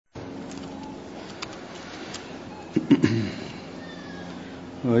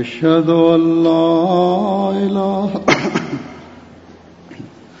أشهد أن لا إله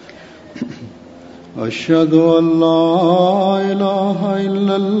أشهد أن لا إله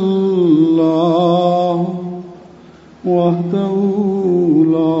إلا الله وحده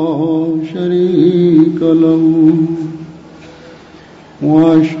لا شريك له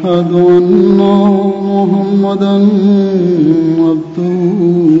وأشهد أن محمدا عبده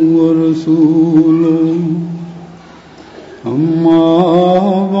ورسوله أما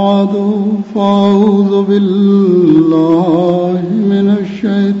بعد فأعوذ بالله من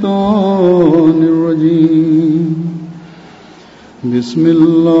الشيطان الرجيم بسم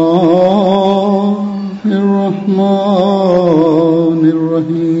الله الرحمن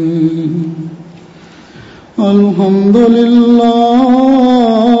الرحيم الحمد لله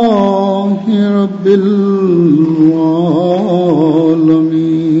رب العالمين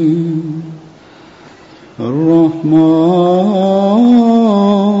الرحمن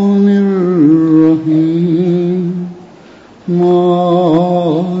الرحيم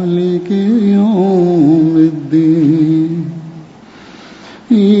مالك يوم الدين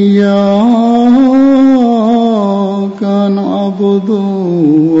إياك نعبد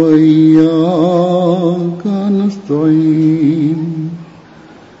وإياك نستعين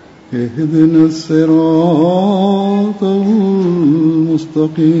اهدنا الصراط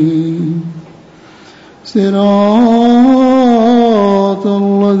المستقيم صراط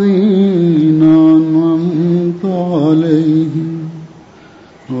الذين أنعمت عليهم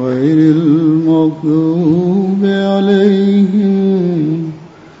غير المغضوب عليهم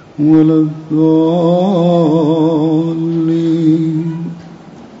ولا الضالين.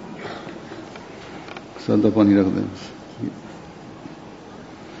 سادہ پانی رکھ دیں.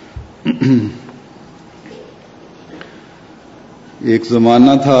 ایک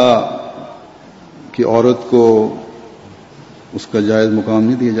زمانہ تھا کہ عورت کو اس کا جائز مقام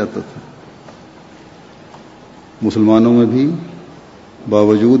نہیں دیا جاتا تھا. مسلمانوں میں بھی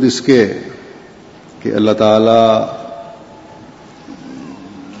باوجود اس کے کہ اللہ تعالی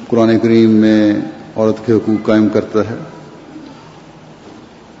قرآن کریم میں عورت کے حقوق قائم کرتا ہے،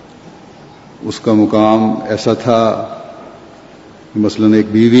 اس کا مقام ایسا تھا کہ مثلا ایک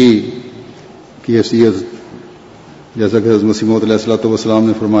بیوی کی حیثیت جیسا کہ حضرت مسیح موعود علیہ الصلوۃ والسلام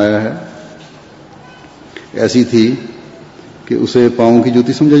نے فرمایا ہے ایسی تھی کہ اسے پاؤں کی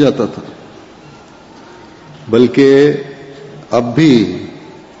جوتی سمجھا جاتا تھا. بلکہ اب بھی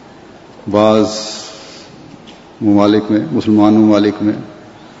بعض ممالک میں، مسلمان ممالک میں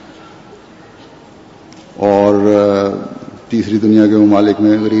اور تیسری دنیا کے ممالک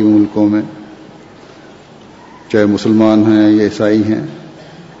میں، غریب ملکوں میں، چاہے مسلمان ہیں یا عیسائی ہیں،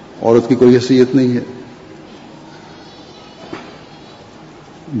 عورت کی کوئی حیثیت نہیں ہے.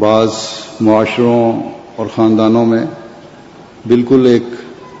 بعض معاشروں اور خاندانوں میں بالکل ایک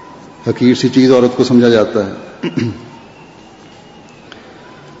حقیر سی چیز عورت کو سمجھا جاتا ہے.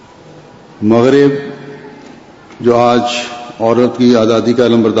 مغرب جو آج عورت کی آزادی کا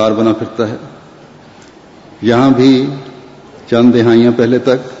علمبردار بنا پھرتا ہے، یہاں بھی چند دہائیاں پہلے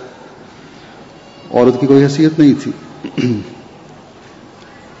تک عورت کی کوئی حیثیت نہیں تھی.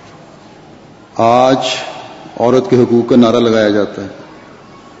 آج عورت کے حقوق کا نعرہ لگایا جاتا ہے.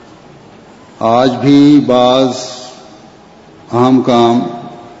 آج بھی بعض اہم کام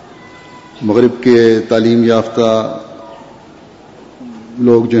مغرب کے تعلیم یافتہ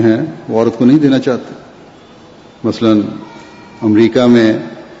لوگ جو ہیں وہ عورت کو نہیں دینا چاہتے. مثلا امریکہ میں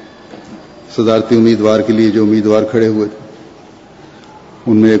صدارتی امیدوار کے لیے جو امیدوار کھڑے ہوئے تھے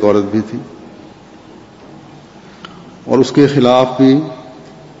ان میں ایک عورت بھی تھی، اور اس کے خلاف بھی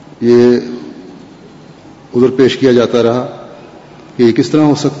یہ عذر پیش کیا جاتا رہا کہ یہ کس طرح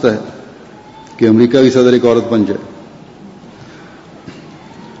ہو سکتا ہے کہ امریکہ کی صدر ایک عورت بن جائے.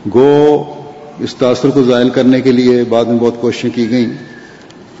 گو اس تاثر کو زائل کرنے کے لیے بعد میں بہت کوششیں کی گئیں،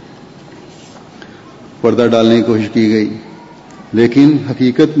 پردہ ڈالنے کی کوشش کی گئی، لیکن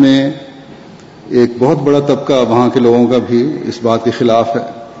حقیقت میں ایک بہت بڑا طبقہ وہاں کے لوگوں کا بھی اس بات کے خلاف ہے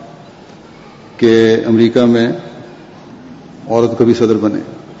کہ امریکہ میں عورت کبھی صدر بنے.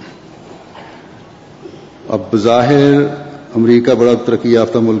 اب بظاہر امریکہ بڑا ترقی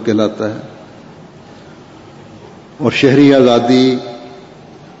یافتہ ملک کہلاتا ہے اور شہری آزادی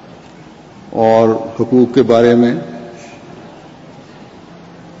اور حقوق کے بارے میں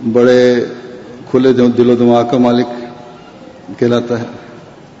بڑے کھلے دل و دماغ کا مالک کہلاتا ہے،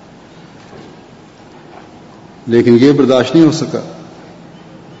 لیکن یہ برداشت نہیں ہو سکا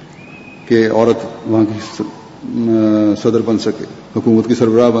کہ عورت وہاں کی صدر بن سکے، حکومت کی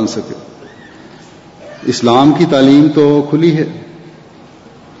سربراہ بن سکے. اسلام کی تعلیم تو کھلی ہے.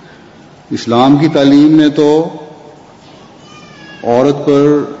 اسلام کی تعلیم نے تو عورت پر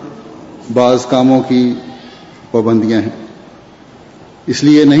بعض کاموں کی پابندیاں ہیں. اس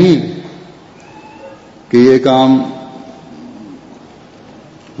لیے نہیں کہ یہ کام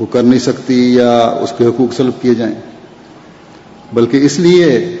وہ کر نہیں سکتی یا اس کے حقوق سلب کیے جائیں، بلکہ اس لیے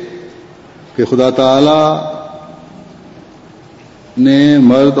کہ خدا تعالی نے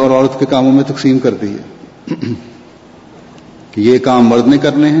مرد اور عورت کے کاموں میں تقسیم کر دی ہے کہ یہ کام مرد نے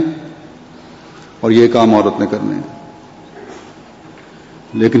کرنے ہیں اور یہ کام عورت نے کرنے ہیں،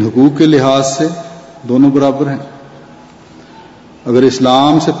 لیکن حقوق کے لحاظ سے دونوں برابر ہیں. اگر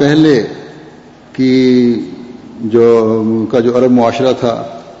اسلام سے پہلے کی جو عرب معاشرہ تھا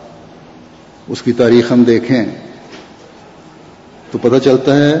اس کی تاریخ ہم دیکھیں تو پتہ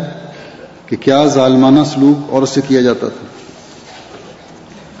چلتا ہے کہ کیا ظالمانہ سلوک عورت سے کیا جاتا تھا.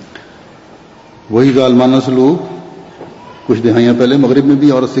 وہی ظالمانہ سلوک کچھ دہائیاں پہلے مغرب میں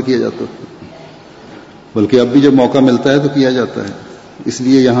بھی عورت سے کیا جاتا تھا، بلکہ اب بھی جب موقع ملتا ہے تو کیا جاتا ہے. اس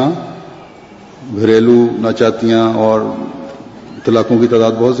لیے یہاں گھریلو ناچاتیاں اور طلاقوں کی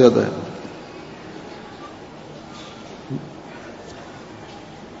تعداد بہت زیادہ ہے.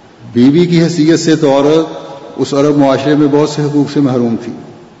 بیوی کی حیثیت سے تو عورت اس عرب معاشرے میں بہت سے حقوق سے محروم تھی،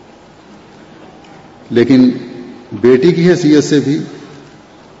 لیکن بیٹی کی حیثیت سے بھی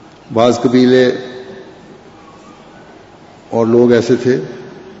بعض قبیلے اور لوگ ایسے تھے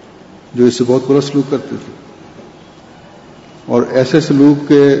جو اس سے بہت برا سلوک کرتے تھے، اور ایسے سلوک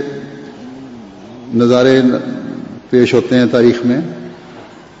کے نظارے پیش ہوتے ہیں تاریخ میں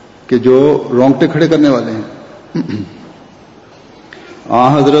کہ جو رونگٹے کھڑے کرنے والے ہیں.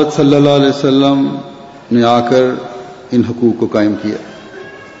 حضرت صلی اللہ علیہ وسلم نے آ کر ان حقوق کو قائم کیا.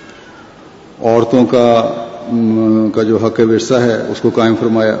 عورتوں کا جو حق ورثہ ہے اس کو قائم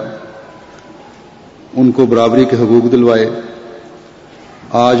فرمایا، ان کو برابری کے حقوق دلوائے.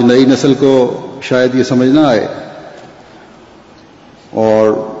 آج نئی نسل کو شاید یہ سمجھ نہ آئے اور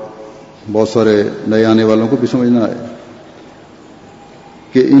بہت سارے نئے آنے والوں کو بھی سمجھ نہ آئے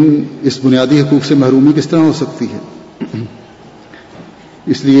کہ اس بنیادی حقوق سے محرومی کس طرح ہو سکتی ہے.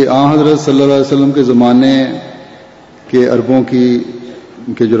 اس لیے حضرت صلی اللہ علیہ وسلم کے زمانے کے عربوں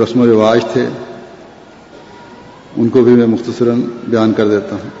کے جو رسم و رواج تھے ان کو بھی میں مختصراً بیان کر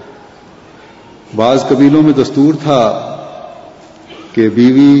دیتا ہوں. بعض قبیلوں میں دستور تھا کہ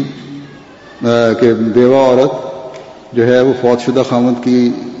بیوہ عورت جو ہے وہ فوت شدہ خاوند کی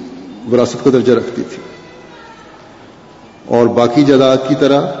وراثت کا درجہ رکھتی تھی، اور باقی جائیداد کی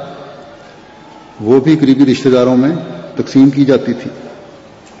طرح وہ بھی قریبی رشتہ داروں میں تقسیم کی جاتی تھی،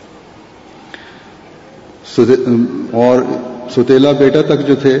 اور ستیلا بیٹا تک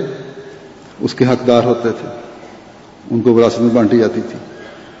جو تھے اس کے حقدار ہوتے تھے، ان کو وراثت میں بانٹی جاتی تھی.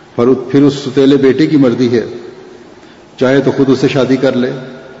 پھر اس ستیلے بیٹے کی مرضی ہے، چاہے تو خود اس سے شادی کر لے،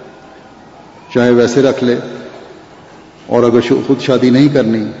 چاہے ویسے رکھ لے، اور اگر خود شادی نہیں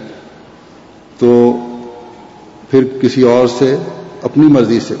کرنی تو پھر کسی اور سے اپنی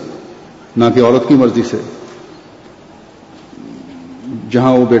مرضی سے، نہ کہ عورت کی مرضی سے،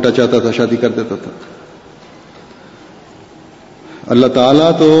 جہاں وہ بیٹا چاہتا تھا شادی کر دیتا تھا. اللہ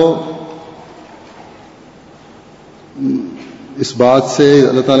تعالیٰ تو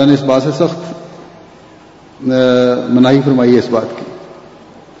اللہ تعالیٰ نے اس بات سے سخت مناہی فرمائی ہے اس بات کی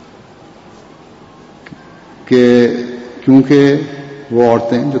کہ کیونکہ وہ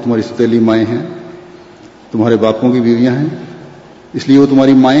عورتیں جو تمہاری ستیلی مائیں ہیں تمہارے باپوں کی بیویاں ہیں، اس لیے وہ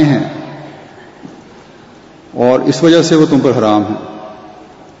تمہاری مائیں ہیں اور اس وجہ سے وہ تم پر حرام ہیں.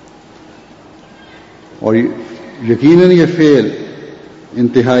 اور یقیناً یہ فعل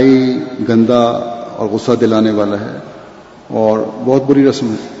انتہائی گندا اور غصہ دلانے والا ہے اور بہت بری رسم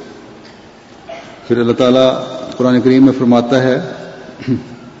ہے. پھر اللہ تعالیٰ قرآن کریم میں فرماتا ہے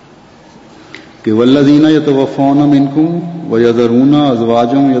کہ والذین یتوفون منکم ویذرون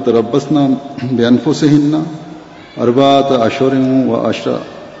ازواجا یتربصن بانفسہن اربعۃ اشہر وعشرا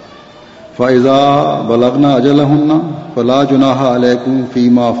فاذا بلغن اجلہن فلا جناح علیکم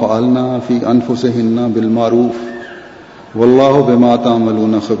فیما فعلن فی انفسہن بالمعروف واللہ بما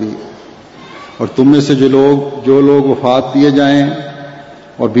تعملون خبیر. اور تم میں سے جو لوگ وفات دیے جائیں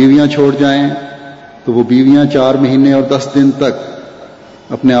اور بیویاں چھوڑ جائیں تو وہ بیویاں 4 مہینے اور 10 دن تک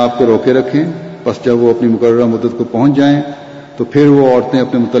اپنے آپ کو روکے رکھیں، پس جب وہ اپنی مقررہ مدت کو پہنچ جائیں تو پھر وہ عورتیں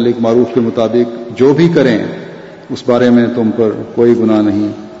اپنے متعلق معروف کے مطابق جو بھی کریں اس بارے میں تم پر کوئی گناہ نہیں،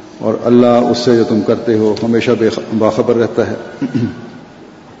 اور اللہ اس سے جو تم کرتے ہو ہمیشہ باخبر رہتا ہے.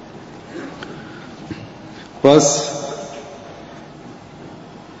 بس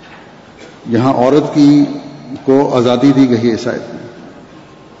یہاں عورت کو آزادی دی گئی ہے اس آیت میں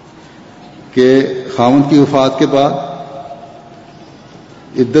کہ خاوند کی وفات کے بعد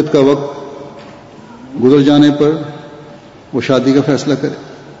عدت کا وقت گزر جانے پر وہ شادی کا فیصلہ کرے.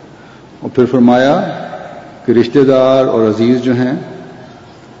 اور پھر فرمایا کہ رشتہ دار اور عزیز جو ہیں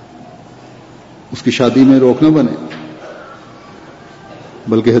اس کی شادی میں روک نہ بنے،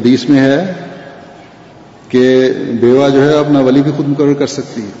 بلکہ حدیث میں ہے کہ بیوہ جو ہے اپنا ولی بھی خود مقرر کر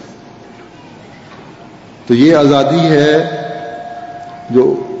سکتی ہے. تو یہ آزادی ہے جو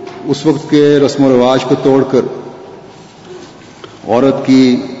اس وقت کے رسم و رواج کو توڑ کر عورت کی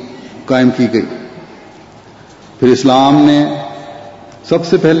قائم کی گئی. پھر اسلام نے سب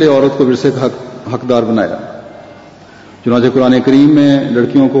سے پہلے عورت کو ورثے کا حقدار بنایا. چنانچہ قرآن کریم میں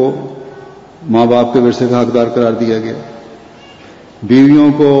لڑکیوں کو ماں باپ کے ورثے کا حقدار قرار دیا گیا، بیویوں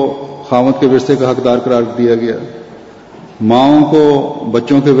کو خاوند کے ورثے کا حقدار قرار دیا گیا، ماؤں کو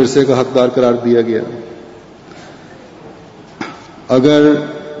بچوں کے ورثے کا حقدار قرار دیا گیا. اگر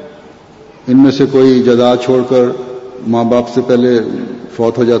ان میں سے کوئی جائیداد چھوڑ کر ماں باپ سے پہلے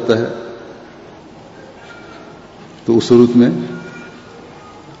فوت ہو جاتا ہے تو اس صورت میں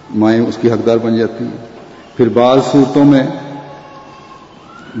مائیں اس کی حقدار بن جاتی ہیں. پھر بعض صورتوں میں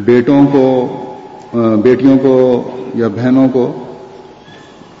بیٹیوں کو یا بہنوں کو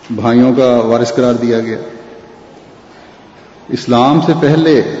بھائیوں کا وارث قرار دیا گیا. اسلام سے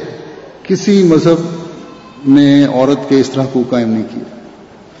پہلے کسی مذہب نے عورت کے اس طرح حقوق قائم نہیں کیے.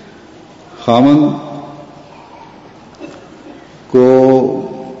 خاوند کو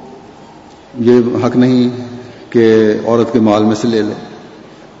یہ حق نہیں کہ عورت کے مال میں سے لے لے،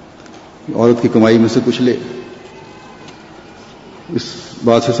 عورت کی کمائی میں سے کچھ لے. اس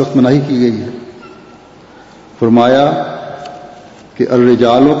بات سے سخت مناہی کی گئی ہے. فرمایا کہ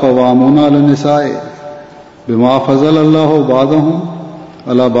الرجال قوامون علی النساء بما فضل اللہ بعضهم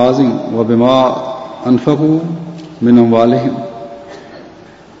علی بعض وبما انفقوا من اموالهم.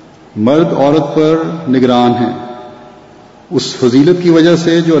 مرد عورت پر نگران ہیں اس فضیلت کی وجہ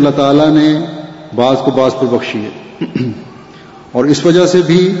سے جو اللہ تعالیٰ نے بعض کو بعض پر بخشی ہے، اور اس وجہ سے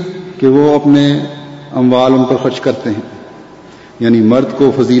بھی کہ وہ اپنے اموال ان پر خرچ کرتے ہیں. یعنی مرد کو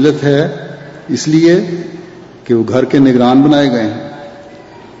فضیلت ہے اس لیے کہ وہ گھر کے نگران بنائے گئے ہیں،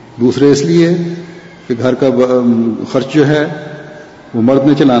 دوسرے اس لیے کہ گھر کا خرچ جو ہے وہ مرد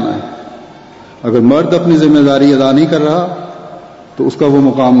نے چلانا ہے. اگر مرد اپنی ذمہ داری ادا نہیں کر رہا تو اس کا وہ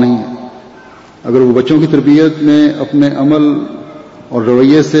مقام نہیں ہے. اگر وہ بچوں کی تربیت میں اپنے عمل اور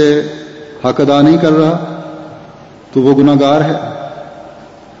رویے سے حق ادا نہیں کر رہا تو وہ گناہ گار ہے.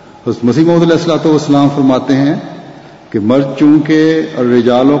 حضرت مسیح موعود علیہ الصلوۃ والسلام فرماتے ہیں کہ مرد چونکہ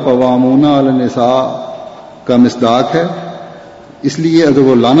الرجال قوامون علی النساء کا مصداق ہے، اس لیے اگر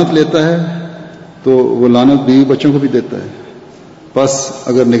وہ لعنت لیتا ہے تو وہ لعنت بیوی بچوں کو بھی دیتا ہے. بس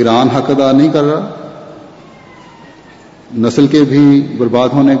اگر نگران حق ادا نہیں کر رہا، نسل کے بھی برباد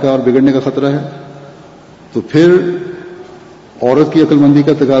ہونے کا اور بگڑنے کا خطرہ ہے، تو پھر عورت کی عقل مندی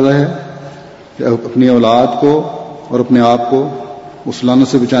کا تقاضا ہے کہ اپنی اولاد کو اور اپنے آپ کو اس لعنت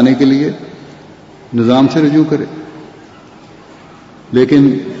سے بچانے کے لیے نظام سے رجوع کرے، لیکن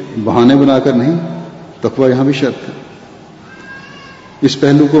بہانے بنا کر نہیں. تقوی یہاں بھی شرط ہے. اس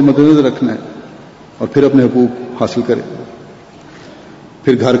پہلو کو مد نظر رکھنا ہے اور پھر اپنے حقوق حاصل کرے.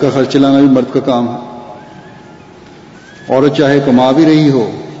 پھر گھر کا خرچ چلانا بھی مرد کا کام ہے. عورت چاہے کما بھی رہی ہو،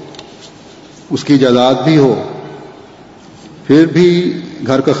 اس کی جائیداد بھی ہو، پھر بھی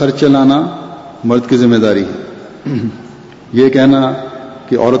گھر کا خرچ چلانا مرد کی ذمہ داری ہے. یہ کہنا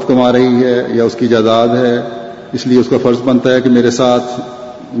کہ عورت کما رہی ہے یا اس کی جائیداد ہے اس لیے اس کا فرض بنتا ہے کہ میرے ساتھ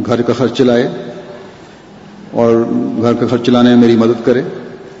گھر کا خرچ چلائے اور گھر کا خرچ چلانے میں میری مدد کرے،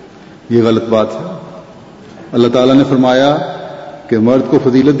 یہ غلط بات ہے. اللہ تعالیٰ نے فرمایا کہ مرد کو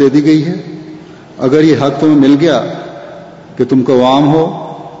فضیلت دے دی گئی ہے. اگر یہ حق تمہیں مل گیا کہ تم قوام ہو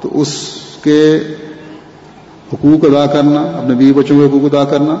تو اس کے حقوق ادا کرنا، اپنے بیوی بچوں کے حقوق ادا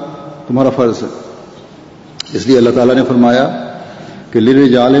کرنا تمہارا فرض ہے. اس لیے اللہ تعالیٰ نے فرمایا کہ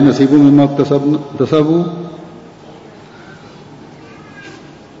للرجال نصیب مما اکتسبوا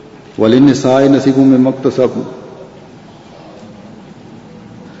وللنساء نصیب مما اکتسبوا.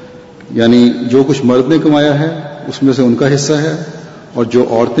 یعنی جو کچھ مرد نے کمایا ہے اس میں سے ان کا حصہ ہے، اور جو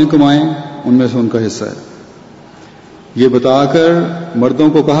عورتیں کمائیں ان میں سے ان کا حصہ ہے. یہ بتا کر مردوں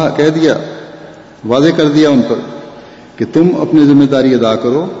کو کہہ دیا، واضح کر دیا ان پر کہ تم اپنی ذمہ داری ادا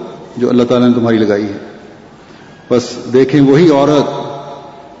کرو جو اللہ تعالیٰ نے تمہاری لگائی ہے. بس دیکھیں وہی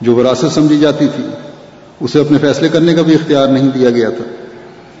عورت جو وراثت سمجھی جاتی تھی، اسے اپنے فیصلے کرنے کا بھی اختیار نہیں دیا گیا تھا.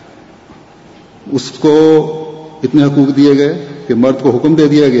 اس کو اتنے حقوق دیے گئے کہ مرد کو حکم دے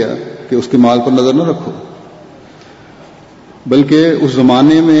دیا گیا کہ اس کے مال پر نظر نہ رکھو. بلکہ اس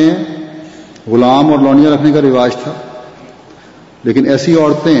زمانے میں غلام اور لونڈیاں رکھنے کا رواج تھا، لیکن ایسی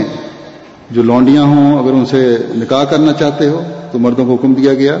عورتیں جو لونڈیاں ہوں اگر ان سے نکاح کرنا چاہتے ہو تو مردوں کو حکم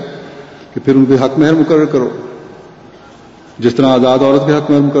دیا گیا کہ پھر ان کے حق مہر مقرر کرو. جس طرح آزاد عورت کے حق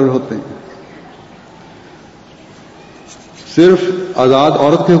میں مقرر ہوتے ہیں. صرف آزاد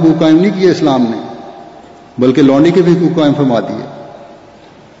عورت کے حقوق قائم نہیں کیے اسلام نے، بلکہ لونڈی کے بھی حقوق قائم فرما دیے،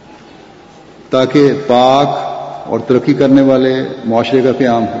 تاکہ پاک اور ترقی کرنے والے معاشرے کا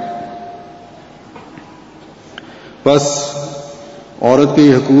قیام ہو. بس عورت کے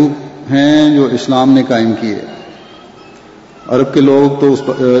یہ حقوق ہیں جو اسلام نے قائم کیے. عرب کے لوگ تو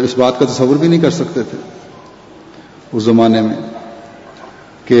اس بات کا تصور بھی نہیں کر سکتے تھے اس زمانے میں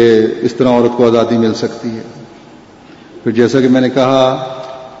کہ اس طرح عورت کو آزادی مل سکتی ہے. پھر جیسا کہ میں نے کہا،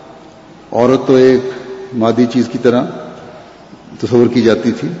 عورت تو ایک مادی چیز کی طرح تصور کی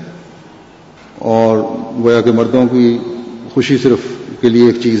جاتی تھی، اور گویا کہ مردوں کی خوشی صرف کے لیے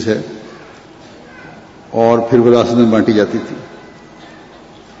ایک چیز ہے، اور پھر وراثت میں بانٹی جاتی تھی.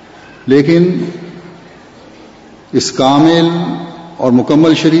 لیکن اس کامل اور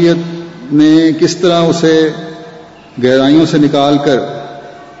مکمل شریعت نے کس طرح اسے گہرائیوں سے نکال کر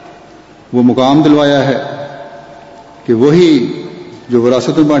وہ مقام دلوایا ہے کہ وہی جو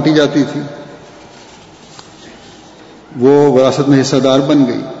وراثت میں بانٹی جاتی تھی وہ وراثت میں حصہ دار بن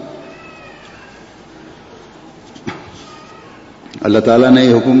گئی. اللہ تعالیٰ نے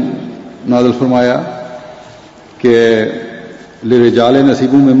یہ حکم نازل فرمایا کہ للرجال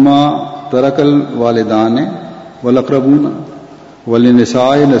نصیب مما ترک الوالدان والاقربون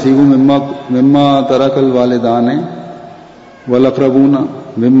وللنساء نصیب مما ترک الوالدان والاقربون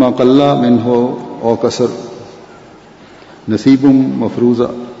مما قل منہ او کثر نصیب مفروضہ.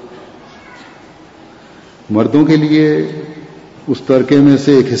 مردوں کے لیے اس ترکے میں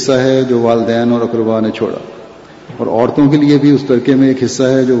سے ایک حصہ ہے جو والدین اور اقربا نے چھوڑا، اور عورتوں کے لیے بھی اس ترکے میں ایک حصہ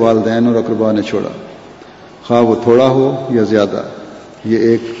ہے جو والدین اور اقربا نے چھوڑا، خواہ وہ تھوڑا ہو یا زیادہ. یہ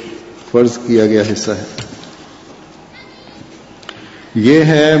ایک فرض کیا گیا حصہ ہے. یہ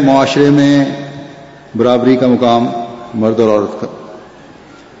ہے معاشرے میں برابری کا مقام مرد اور عورت کا.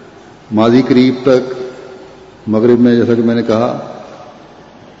 ماضی قریب تک مغرب میں، جیسا کہ میں نے کہا،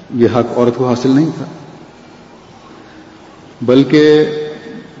 یہ حق عورت کو حاصل نہیں تھا، بلکہ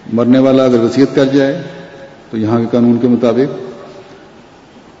مرنے والا اگر وصیت کر جائے تو یہاں کے قانون کے مطابق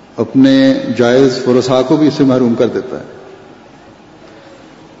اپنے جائز ورثاء کو بھی اس سے محروم کر دیتا ہے.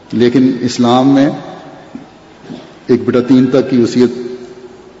 لیکن اسلام میں 1/3 تک کی وصیت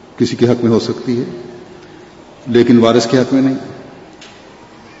کسی کے حق میں ہو سکتی ہے، لیکن وارث کے حق میں نہیں،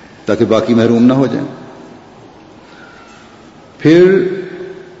 تاکہ باقی محروم نہ ہو جائیں. پھر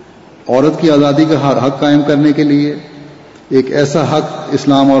عورت کی آزادی کا حق قائم کرنے کے لیے ایک ایسا حق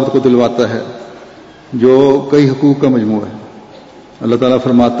اسلام عورت کو دلواتا ہے جو کئی حقوق کا مجموعہ ہے. اللہ تعالیٰ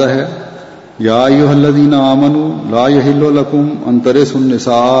فرماتا ہے، یا ایھا الذین آمنوا لا یحل لکم ان ترثوا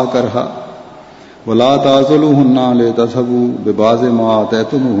النساء کرہا ولا تعضلوہن لتذھبوا ببعض ما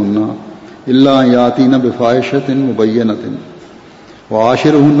آتیتموہن الا ان یاتین بفاحشۃ مبینۃ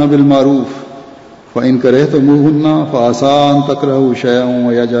وعاشروہن بالمعروف فإن کرہتموہن فعسیٰ ان تکرہوا شیئا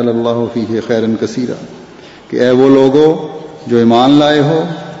ویجعل اللہ فیہ خیرا کثیرا. کہ اے وہ لوگو جو ایمان لائے ہو،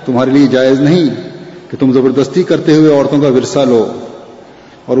 تمہارے لیے جائز نہیں کہ تم زبردستی کرتے ہوئے عورتوں کا ورثہ لو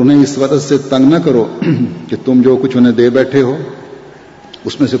اور انہیں اس غرض سے تنگ نہ کرو کہ تم جو کچھ انہیں دے بیٹھے ہو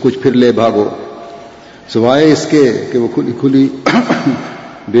اس میں سے کچھ پھر لے بھاگو، سوائے اس کے کہ وہ کھلی کھلی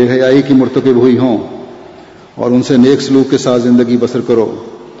بے حیائی کی مرتکب ہوئی ہوں، اور ان سے نیک سلوک کے ساتھ زندگی بسر کرو.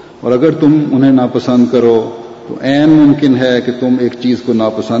 اور اگر تم انہیں ناپسند کرو تو عین ممکن ہے کہ تم ایک چیز کو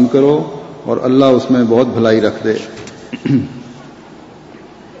ناپسند کرو اور اللہ اس میں بہت بھلائی رکھ دے.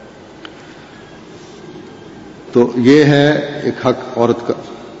 تو یہ ہے ایک حق عورت کا.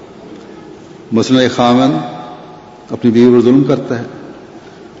 مثلا ایک خاوند اپنی بیوی پر ظلم کرتا ہے،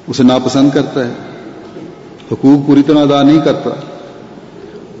 اسے ناپسند کرتا ہے، حقوق پوری طرح ادا نہیں کرتا،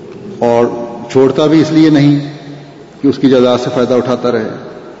 اور چھوڑتا بھی اس لیے نہیں کہ اس کی جزا سے فائدہ اٹھاتا رہے،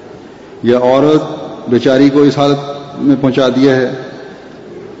 یا عورت بیچاری کو اس حالت میں پہنچا دیا ہے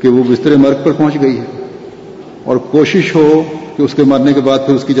کہ وہ بستر مرگ پر پہنچ گئی ہے، اور کوشش ہو کہ اس کے مرنے کے بعد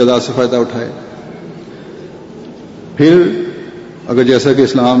پھر اس کی جزا سے فائدہ اٹھائے. پھر اگر جیسا کہ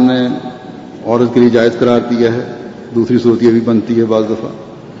اسلام نے عورت کے لیے جائز قرار دیا ہے، دوسری صورت یہ بھی بنتی ہے بعض دفعہ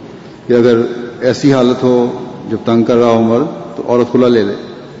کہ اگر ایسی حالت ہو جب تنگ کر رہا ہو مرد تو عورت خلا لے لے.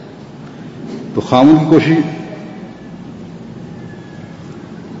 تو خامن کی کوشش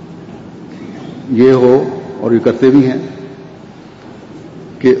یہ ہو، اور یہ کرتے بھی ہیں،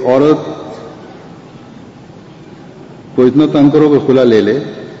 کہ عورت کو اتنا تنگ کرو کہ خلا لے لے،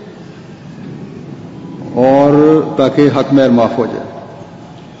 اور تاکہ حق مہر معاف ہو جائے،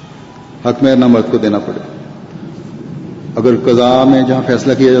 حق مہر نہ مرد کو دینا پڑے. اگر قضاء میں جہاں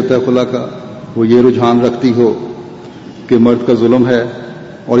فیصلہ کیا جاتا ہے خلا کا، وہ یہ رجحان رکھتی ہو کہ مرد کا ظلم ہے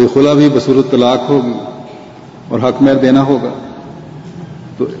اور یہ خلا بھی بصورت طلاق ہوگی، اور حق مہر دینا ہوگا.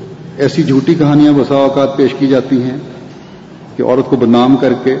 تو ایسی جھوٹی کہانیاں بسا اوقات پیش کی جاتی ہیں کہ عورت کو بدنام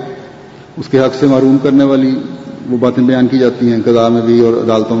کر کے اس کے حق سے محروم کرنے والی وہ باتیں بیان کی جاتی ہیں قضاء میں بھی اور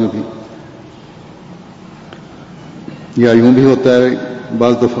عدالتوں میں بھی. یا یوں بھی ہوتا ہے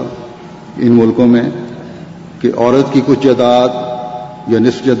بعض دفعہ ان ملکوں میں کہ عورت کی کچھ جائیداد یا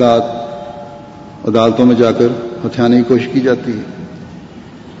نصف جائیداد عدالتوں میں جا کر ہتھیانے کی کوشش کی جاتی ہے،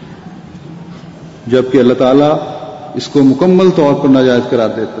 جبکہ اللہ تعالیٰ اس کو مکمل طور پر ناجائز قرار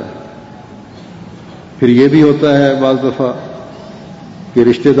دیتا ہے. پھر یہ بھی ہوتا ہے بعض دفعہ کہ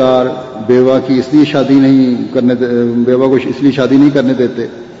رشتہ دار بیوہ کو اس لیے شادی نہیں کرنے دیتے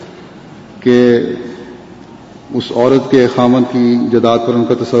کہ اس عورت کے خامند کی جائیداد پر ان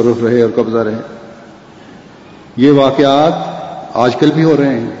کا تصرف رہے اور قبضہ رہے. یہ واقعات آج کل بھی ہو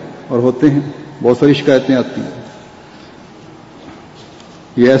رہے ہیں اور ہوتے ہیں، بہت ساری شکایتیں آتی ہیں.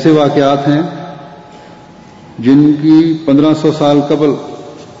 یہ ایسے واقعات ہیں جن کی 1500 سال قبل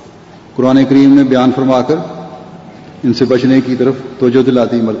قرآن کریم نے بیان فرما کر ان سے بچنے کی طرف توجہ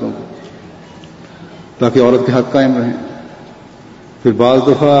دلاتی مردوں کو تاکہ عورت کے حق قائم رہیں. پھر بعض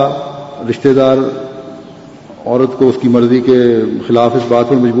دفعہ رشتہ دار عورت کو اس کی مرضی کے خلاف اس بات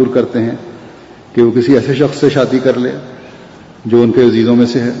پر مجبور کرتے ہیں کہ وہ کسی ایسے شخص سے شادی کر لے جو ان کے عزیزوں میں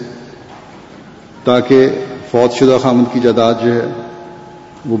سے ہے تاکہ فوت شدہ خامند کی جائیداد جو ہے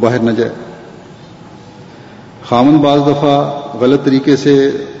وہ باہر نہ جائے. خامند بعض دفعہ غلط طریقے سے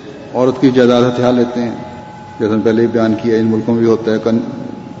عورت کی جائیداد ہتھیار لیتے ہیں، جیسا پہلے ہی بیان کیا ان ملکوں میں بھی ہوتا ہے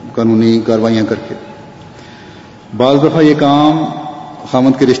قانونی کارروائیاں کر کے. بعض دفعہ یہ کام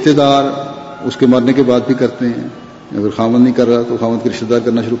خامند کے رشتہ دار اس کے مرنے کے بعد بھی کرتے ہیں. اگر خامند نہیں کر رہا تو خامند کے رشتہ دار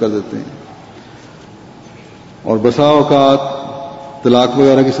کرنا شروع کر دیتے ہیں. اور بسا اوقات طلاق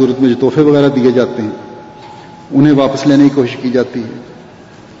وغیرہ کی صورت میں جو تحفے وغیرہ دیے جاتے ہیں انہیں واپس لینے کی کوشش کی جاتی ہے.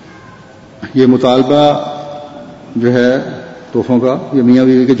 یہ مطالبہ جو ہے تحفوں کا یہ میاں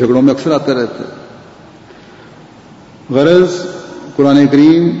بیوی کے جھگڑوں میں اکثر آتا رہتا ہے. غرض قرآن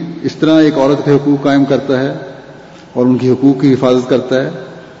کریم اس طرح ایک عورت کے حقوق قائم کرتا ہے اور ان کی حقوق کی حفاظت کرتا ہے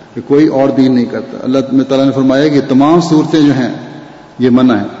کہ کوئی اور دین نہیں کرتا. اللہ تعالیٰ نے فرمایا کہ تمام صورتیں جو ہیں یہ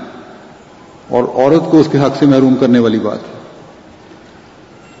منع ہیں اور عورت کو اس کے حق سے محروم کرنے والی بات ہے.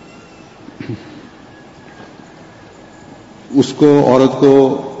 اس کو عورت کو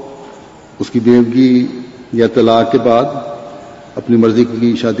اس کی بیوگی یا طلاق کے بعد اپنی مرضی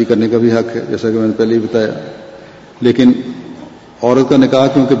کی شادی کرنے کا بھی حق ہے جیسا کہ میں نے پہلے ہی بتایا. لیکن عورت کا نکاح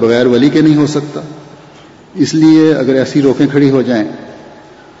کیونکہ بغیر ولی کے نہیں ہو سکتا، اس لیے اگر ایسی روکیں کھڑی ہو جائیں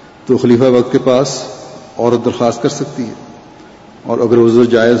تو خلیفہ وقت کے پاس عورت درخواست کر سکتی ہے، اور اگر عذر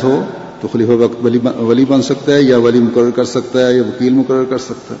جائز ہو تو خلیفہ وقت ولی بن سکتا ہے یا ولی مقرر کر سکتا ہے یا وکیل مقرر کر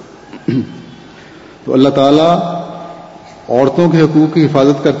سکتا ہے. تو اللہ تعالیٰ عورتوں کے حقوق کی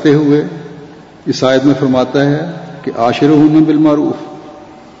حفاظت کرتے ہوئے اس آیت میں فرماتا ہے کہ عاشرہن بالمعروف،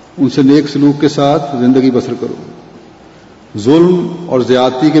 ان سے نیک سلوک کے ساتھ زندگی بسر کرو، ظلم اور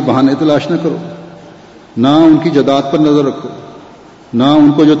زیادتی کے بہانے تلاش نہ کرو، نہ ان کی جائیداد پر نظر رکھو، نہ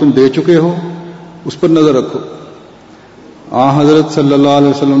ان کو جو تم دے چکے ہو اس پر نظر رکھو. حضرت صلی اللہ علیہ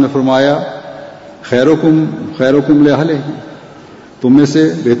وسلم نے فرمایا خیرکم لأہلہ، تم میں سے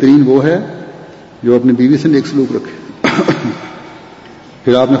بہترین وہ ہے جو اپنی بیوی سے نیک سلوک رکھے.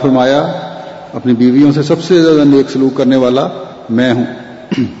 پھر آپ نے فرمایا اپنی بیویوں سے سب سے زیادہ نیک سلوک کرنے والا میں ہوں.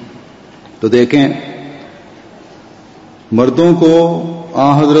 تو دیکھیں مردوں کو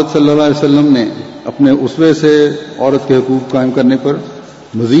حضرت صلی اللہ علیہ وسلم نے اپنے اسوے سے عورت کے حقوق قائم کرنے پر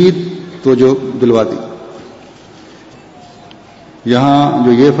مزید توجہ دلوا دی. یہاں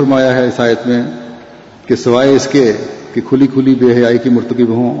جو یہ فرمایا ہے اس آیت میں کہ سوائے اس کے کہ کھلی کھلی بے حیائی کی مرتکب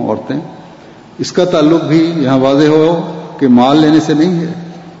ہوں عورتیں، اس کا تعلق بھی یہاں واضح ہو کہ مال لینے سے نہیں ہے.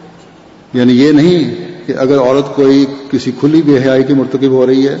 یعنی یہ نہیں کہ اگر عورت کوئی کسی کھلی بے حیائی کی مرتکب ہو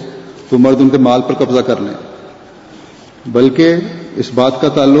رہی ہے تو مرد ان کے مال پر قبضہ کر لیں، بلکہ اس بات کا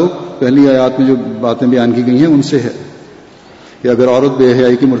تعلق پہلی آیات میں جو باتیں بیان کی گئی ہیں ان سے ہے کہ اگر عورت بے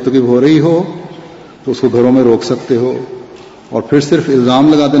حیائی کی مرتکب ہو رہی ہو تو اس کو گھروں میں روک سکتے ہو. اور پھر صرف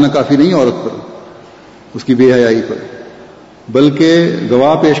الزام لگا دینا کافی نہیں عورت پر اس کی بے حیائی پر، بلکہ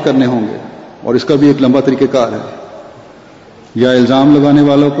گواہ پیش کرنے ہوں گے، اور اس کا بھی ایک لمبا طریقہ کار ہے. یا الزام لگانے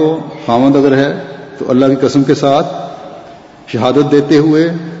والوں کو خاوند اگر ہے تو اللہ کی قسم کے ساتھ شہادت دیتے ہوئے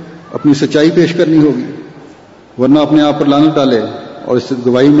اپنی سچائی پیش کرنی ہوگی، ورنہ اپنے آپ پر لعنت ڈالے اور اس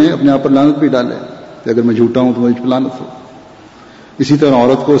گواہی میں اپنے آپ پر لعنت بھی ڈالے کہ اگر میں جھوٹا ہوں تو مجھ پر لعنت ہو. اسی طرح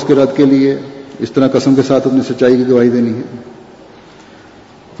عورت کو اس کے رد کے لیے اس طرح قسم کے ساتھ اپنی سچائی کی گواہی دینی ہے.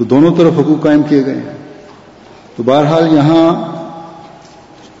 تو دونوں طرف حقوق قائم کیے گئے ہیں. تو بہرحال یہاں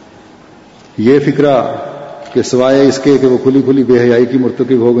یہ فکرہ کہ سوائے اس کے کہ وہ کھلی کھلی بے حیائی کی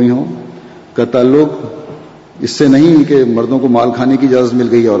مرتکب ہو گئی ہوں کا تعلق اس سے نہیں کہ مردوں کو مال کھانے کی اجازت مل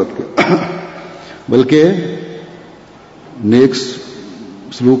گئی عورت کے، بلکہ نیک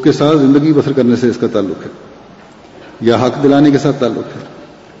سلوک کے ساتھ زندگی بسر کرنے سے اس کا تعلق ہے، یا حق دلانے کے ساتھ تعلق ہے۔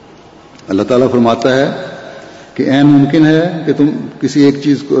 اللہ تعالیٰ فرماتا ہے کہ عین ممکن ہے کہ تم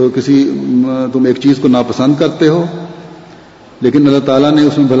تم ایک چیز کو ناپسند کرتے ہو، لیکن اللہ تعالیٰ نے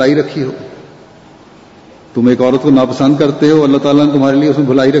اس میں بھلائی رکھی ہو۔ تم ایک عورت کو ناپسند کرتے ہو، اللہ تعالیٰ نے تمہارے لیے اس میں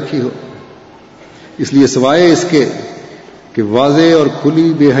بھلائی رکھی ہو۔ اس لیے سوائے اس کے کہ واضح اور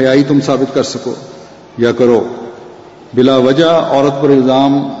کھلی بے حیائی تم ثابت کر سکو یا کرو، بلا وجہ عورت پر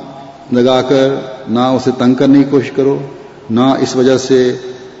الزام لگا کر نہ اسے تنگ کرنے کی کوشش کرو، نہ اس وجہ سے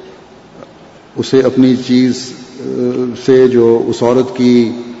اسے اپنی چیز سے جو اس عورت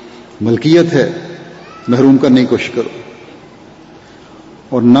کی ملکیت ہے محروم کرنے کی کوشش کرو،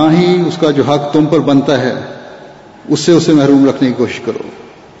 اور نہ ہی اس کا جو حق تم پر بنتا ہے اس سے اسے محروم رکھنے کی کوشش کرو۔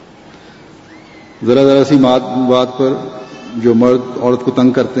 ذرا سی بات پر جو مرد عورت کو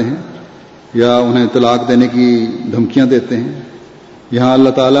تنگ کرتے ہیں یا انہیں طلاق دینے کی دھمکیاں دیتے ہیں، یہاں اللہ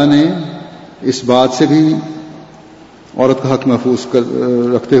تعالیٰ نے اس بات سے بھی عورت کا حق محفوظ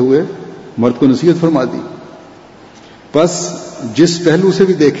رکھتے ہوئے مرد کو نصیحت فرما دی۔ بس جس پہلو سے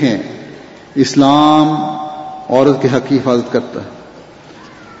بھی دیکھیں، اسلام عورت کے حق کی حفاظت کرتا ہے۔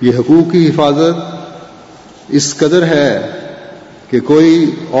 یہ حقوق کی حفاظت اس قدر ہے کہ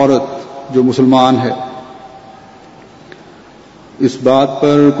کوئی عورت جو مسلمان ہے اس بات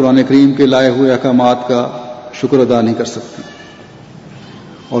پر قرآن کریم کے لائے ہوئے احکامات کا شکر ادا نہیں کر سکتی،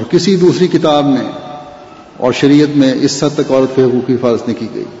 اور کسی دوسری کتاب میں اور شریعت میں اس حد تک عورت کے حقوق کی حفاظت نہیں کی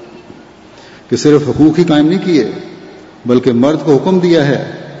گئی کہ صرف حقوق ہی قائم نہیں کیے، بلکہ مرد کو حکم دیا ہے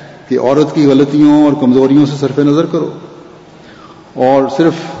کہ عورت کی غلطیوں اور کمزوریوں سے صرف نظر کرو، اور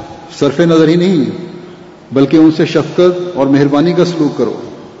صرف صرف نظر ہی نہیں بلکہ ان سے شفقت اور مہربانی کا سلوک کرو۔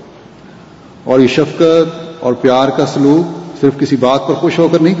 اور یہ شفقت اور پیار کا سلوک صرف کسی بات پر خوش ہو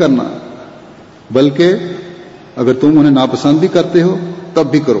کر نہیں کرنا، بلکہ اگر تم انہیں ناپسند بھی کرتے ہو تب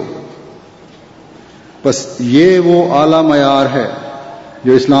بھی کرو۔ بس یہ وہ اعلیٰ معیار ہے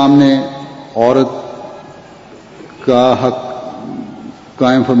جو اسلام نے عورت کا حق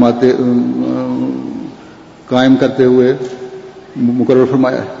قائم کرتے ہوئے مقرر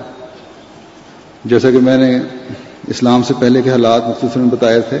فرمایا ہے۔ جیسا کہ میں نے اسلام سے پہلے کے حالات مختصراً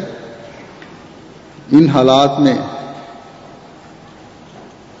بتائے تھے، ان حالات میں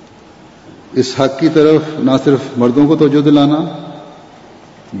اس حق کی طرف نہ صرف مردوں کو توجہ دلانا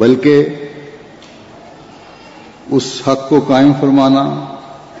بلکہ اس حق کو قائم فرمانا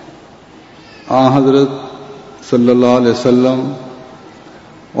حضرت صلی اللہ علیہ وسلم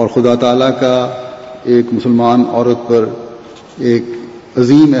اور خدا تعالیٰ کا ایک مسلمان عورت پر ایک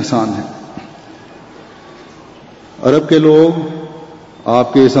عظیم احسان ہے۔ عرب کے لوگ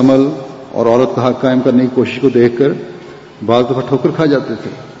آپ کے اس عمل اور عورت کا حق قائم کرنے کی کوشش کو دیکھ کر بعض دفعہ ٹھوکر کھا جاتے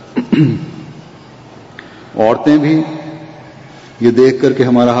تھے۔ عورتیں بھی یہ دیکھ کر کہ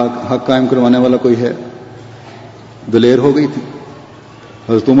ہمارا حق قائم کروانے والا کوئی ہے دلیر ہو گئی تھی۔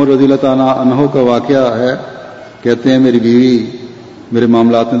 حضرت عمر رضی اللہ تعالیٰ عنہ کا واقعہ ہے، کہتے ہیں میری بیوی میرے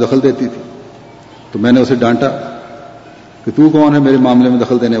معاملات میں دخل دیتی تھی تو میں نے اسے ڈانٹا کہ تو کون ہے میرے معاملے میں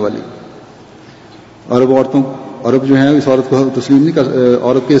دخل دینے والی۔ عرب جو ہیں اس عورت کو تسلیم نہیں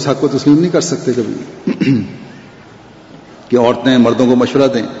عورت کے اس حق کو تسلیم نہیں کر سکتے کبھی کہ عورتیں مردوں کو مشورہ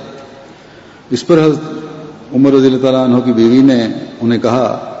دیں۔ اس پر حضرت عمر رضی اللہ تعالیٰ عنہ کی بیوی نے انہیں کہا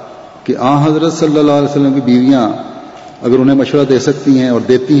کہ حضرت صلی اللہ علیہ وسلم کی بیویاں اگر انہیں مشورہ دے سکتی ہیں اور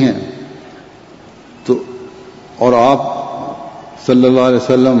دیتی ہیں تو اور آپ صلی اللہ علیہ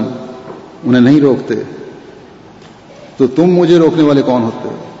وسلم انہیں نہیں روکتے تو تم مجھے روکنے والے کون ہوتے؟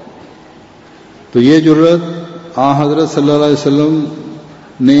 تو یہ جرت حضرت صلی اللہ علیہ وسلم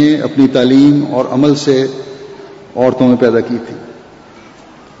نے اپنی تعلیم اور عمل سے عورتوں میں پیدا کی تھی۔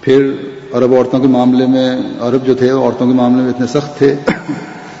 پھر عرب عورتوں کے معاملے میں عرب جو تھے عورتوں کے معاملے میں اتنے سخت تھے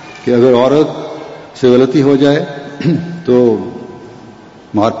کہ اگر عورت سے غلطی ہو جائے تو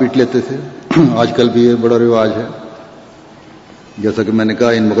مار پیٹ لیتے تھے۔ آج کل بھی یہ بڑا رواج ہے، جیسا کہ میں نے کہا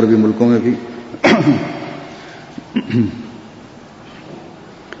ان مغربی ملکوں میں بھی۔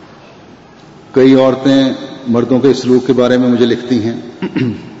 کئی عورتیں مردوں کے سلوک کے بارے میں مجھے لکھتی ہیں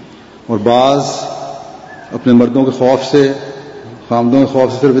اور بعض اپنے مردوں کے خوف سے خامدوں کے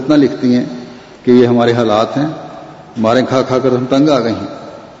خوف سے صرف اتنا لکھتی ہیں کہ یہ ہمارے حالات ہیں، ماریں کھا کھا کر ہم تنگ آ گئی ہیں۔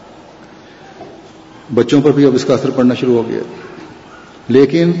 بچوں پر بھی اب اس کا اثر پڑنا شروع ہو گیا،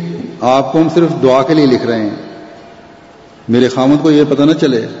 لیکن آپ کو ہم صرف دعا کے لیے لکھ رہے ہیں، میرے خامد کو یہ پتہ نہ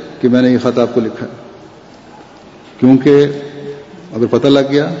چلے کہ میں نے یہ خط آپ کو لکھا ہے، کیونکہ اگر پتہ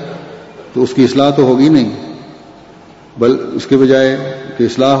لگ گیا تو اس کی اصلاح تو ہوگی نہیں، بل اس کے بجائے کہ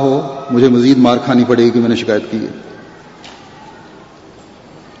اصلاح ہو مجھے مزید مار کھانی پڑے گی کہ میں نے شکایت کی ہے.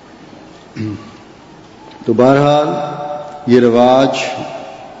 تو بہرحال یہ رواج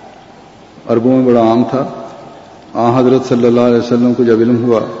عربوں میں بڑا عام تھا. حضرت صلی اللہ علیہ وسلم کو جب علم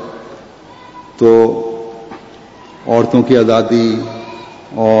ہوا تو عورتوں کی آزادی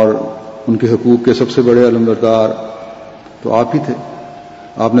اور ان کے حقوق کے سب سے بڑے علمبردار تو آپ ہی تھے.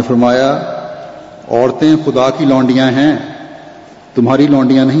 آپ نے فرمایا عورتیں خدا کی لونڈیاں ہیں، تمہاری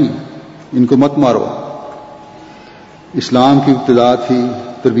لونڈیاں نہیں، ان کو مت مارو. اسلام کی ابتدا تھی،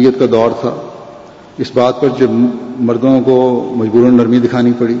 تربیت کا دور تھا. اس بات پر جب مردوں کو مجبوراً نرمی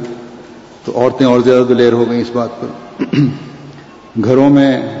دکھانی پڑی تو عورتیں اور زیادہ دلیر ہو گئیں اس بات پر. گھروں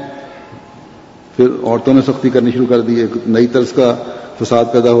میں پھر عورتوں نے سختی کرنی شروع کر دی. ایک نئی طرز کا فساد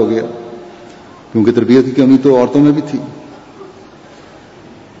پیدا ہو گیا کیونکہ تربیت کی کمی تو عورتوں میں بھی تھی.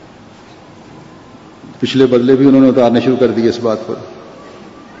 پچھلے بدلے بھی انہوں نے اتارنے شروع کر دیے اس بات پر.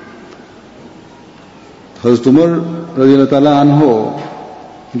 حضرت عمر رضی اللہ تعالیٰ عنہ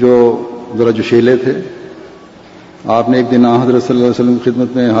جو ذرا جوشیلے تھے، آپ نے ایک دن حضرت صلی اللہ علیہ وسلم کی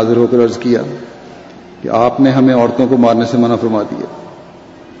خدمت میں حاضر ہو کر عرض کیا کہ آپ نے ہمیں عورتوں کو مارنے سے منع فرما دیا.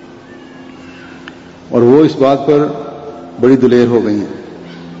 اور وہ اس بات پر بڑی دلیر ہو گئی ہیں.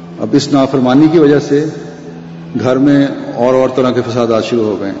 اب اس نافرمانی کی وجہ سے گھر میں اور طرح کے فسادات شروع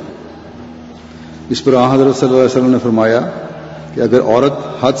ہو گئے ہیں. اس پر حضرت صلی اللہ علیہ وسلم نے فرمایا کہ اگر عورت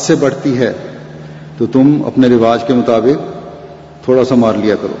حد سے بڑھتی ہے تو تم اپنے رواج کے مطابق تھوڑا سا مار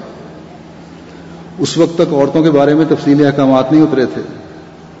لیا کرو. اس وقت تک عورتوں کے بارے میں تفصیلی احکامات نہیں اترے تھے،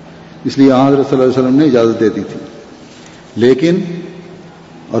 اس لیے حضرت صلی اللہ علیہ وسلم نے اجازت دے دی تھی. لیکن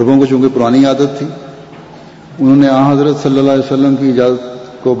عربوں کو چونکہ پرانی عادت تھی، انہوں نے حضرت صلی اللہ علیہ وسلم کی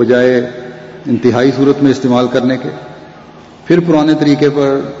اجازت کو بجائے انتہائی صورت میں استعمال کرنے کے پھر پرانے طریقے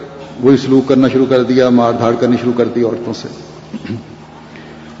پر وہی سلوک کرنا شروع کر دیا، مار دھاڑ کرنی شروع کر دی عورتوں سے.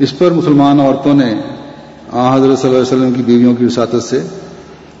 اس پر مسلمان عورتوں نے حضرت صلی اللہ علیہ وسلم کی بیویوں کی وساطت سے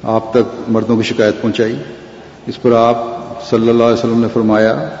آپ تک مردوں کی شکایت پہنچائی. اس پر آپ صلی اللہ علیہ وسلم نے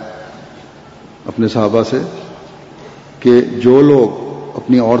فرمایا اپنے صحابہ سے کہ جو لوگ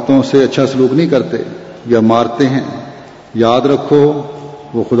اپنی عورتوں سے اچھا سلوک نہیں کرتے یا مارتے ہیں، یاد رکھو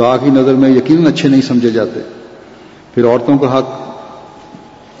وہ خدا کی نظر میں یقیناً اچھے نہیں سمجھے جاتے. پھر عورتوں کا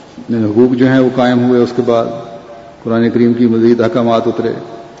حقوق جو ہیں وہ قائم ہوئے. اس کے بعد قرآن کریم کی مزید احکامات اترے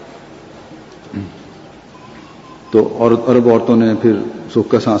تو عرب عورتوں نے پھر سکھ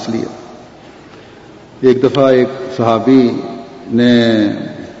کا سانس لیا. ایک دفعہ ایک صحابی نے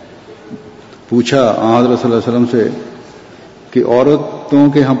پوچھا حضرت صلی اللہ علیہ وسلم سے کہ عورتوں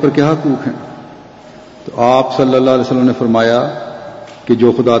کے ہم پر کیا حقوق ہیں؟ تو آپ صلی اللہ علیہ وسلم نے فرمایا کہ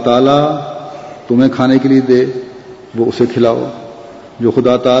جو خدا تعالیٰ تمہیں کھانے کے لیے دے وہ اسے کھلاؤ، جو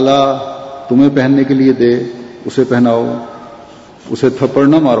خدا تعالیٰ تمہیں پہننے کے لیے دے اسے پہناؤ، اسے تھپڑ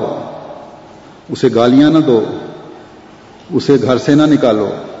نہ مارو، اسے گالیاں نہ دو، اسے گھر سے نہ نکالو.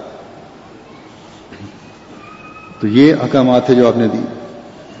 تو یہ احکامات تھے جو آپ نے دی.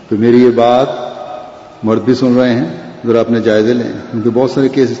 تو میری یہ بات مرد بھی سن رہے ہیں، ذرا اپنے جائزے لیں کیونکہ بہت سارے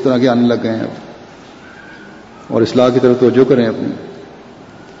کیس اس طرح کے آنے لگ گئے ہیں اب، اور اصلاح کی طرف توجہ کریں اپنی.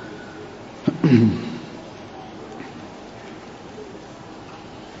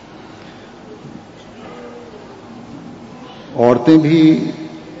 عورتیں بھی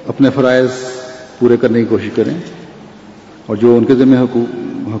اپنے فرائض پورے کرنے کی کوشش کریں اور جو ان کے ذمہ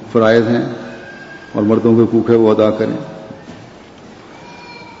حقوق فرائض ہیں اور مردوں کے حقوق ہے وہ ادا کریں.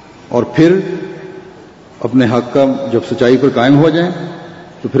 اور پھر اپنے حق کا جب سچائی پر قائم ہو جائیں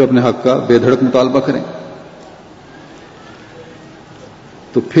تو پھر اپنے حق کا بے دھڑک مطالبہ کریں.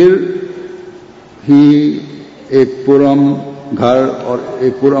 تو پھر ہی ایک پرامن گھر اور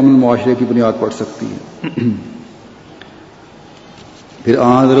ایک پرامن معاشرے کی بنیاد پڑ سکتی ہے. پھر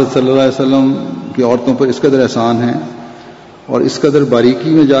حضرت صلی اللہ علیہ وسلم کی عورتوں پر اس قدر احسان ہیں اور اس قدر باریکی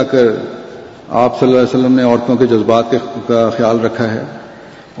میں جا کر آپ صلی اللہ علیہ وسلم نے عورتوں کے جذبات کا خیال رکھا ہے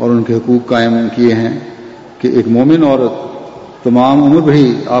اور ان کے حقوق قائم کیے ہیں کہ ایک مومن عورت تمام عمر بھی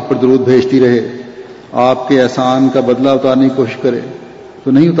آپ پر درود بھیجتی رہے، آپ کے احسان کا بدلہ اتارنے کی کوشش کرے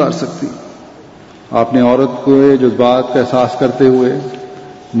تو نہیں اتار سکتی. آپ نے عورت کو جذبات کا احساس کرتے ہوئے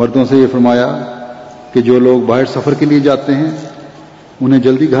مردوں سے یہ فرمایا کہ جو لوگ باہر سفر کے لیے جاتے ہیں انہیں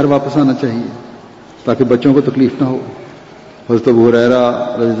جلدی گھر واپس آنا چاہیے تاکہ بچوں کو تکلیف نہ ہو. حضرت ابو ہریرہ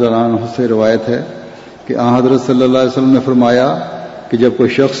رضی اللہ عنہ سے روایت ہے کہ حضرت صلی اللہ علیہ وسلم نے فرمایا کہ جب کوئی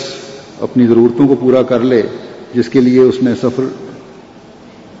شخص اپنی ضرورتوں کو پورا کر لے جس کے لیے اسے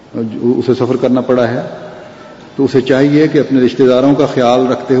سفر کرنا پڑا ہے تو اسے چاہیے کہ اپنے رشتہ داروں کا خیال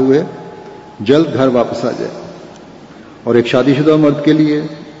رکھتے ہوئے جلد گھر واپس آ جائے. اور ایک شادی شدہ مرد کے لیے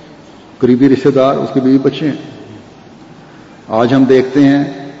قریبی رشتہ دار اس کے بیوی بچے ہیں. آج ہم دیکھتے ہیں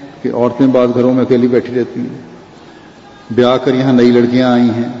کہ عورتیں بعض گھروں میں اکیلی بیٹھی رہتی ہیں، بیاہ کر یہاں نئی لڑکیاں آئی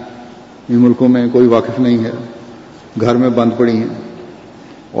ہیں، ان ملکوں میں کوئی واقف نہیں ہے، گھر میں بند پڑی ہیں،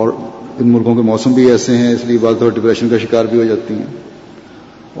 اور ان ملکوں کے موسم بھی ایسے ہیں، اس لیے بعض دفعہ ڈپریشن کا شکار بھی ہو جاتی ہیں،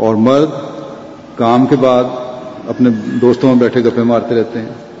 اور مرد کام کے بعد اپنے دوستوں میں بیٹھے گپے مارتے رہتے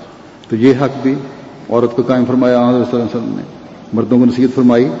ہیں۔ تو یہ حق بھی عورت کو قائم فرمایا حضرت صلی اللہ علیہ وسلم نے، مردوں کو نصیحت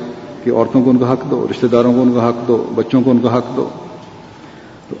فرمائی کہ عورتوں کو ان کا حق دو، رشتہ داروں کو ان کا حق دو، بچوں کو ان کا حق دو۔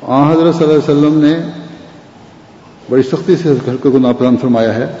 تو حضرت صلی اللہ علیہ وسلم نے بڑی سختی سے اس حق کو ناپسند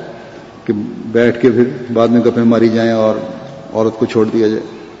فرمایا ہے کہ بیٹھ کے پھر بعد میں گپیں ماری جائیں اور عورت کو چھوڑ دیا جائے۔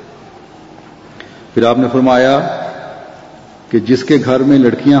 پھر آپ نے فرمایا کہ جس کے گھر میں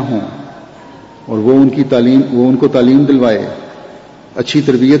لڑکیاں ہوں اور وہ ان کو تعلیم دلوائے، اچھی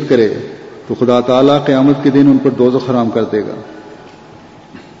تربیت کرے، تو خدا تعالیٰ قیامت کے دن ان پر دوزخ حرام کر دے گا۔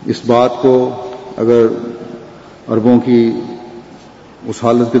 اس بات کو اگر عربوں کی اس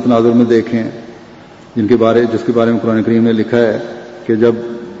حالت کے تناظر میں دیکھیں جس کے بارے میں قرآن کریم نے لکھا ہے کہ جب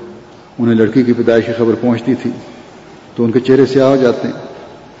انہیں لڑکی کی پیدائش کی خبر پہنچتی تھی تو ان کے چہرے سیاہ ہو جاتے ہیں،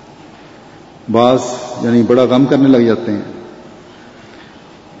 بعض بڑا غم کرنے لگ جاتے ہیں،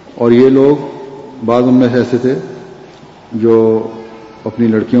 اور یہ لوگ بعض ان میں ایسے تھے جو اپنی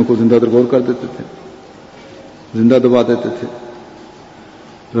لڑکیوں کو زندہ درگور کر دیتے تھے، زندہ دبا دیتے تھے۔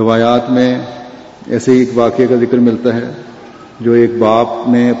 روایات میں ایسے ہی ایک واقعے کا ذکر ملتا ہے جو ایک باپ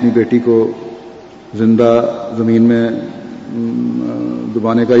نے اپنی بیٹی کو زندہ زمین میں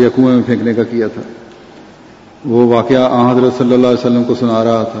دبانے کا یا کنویں میں پھینکنے کا کیا تھا۔ وہ واقعہ حضرت صلی اللہ علیہ وسلم کو سنا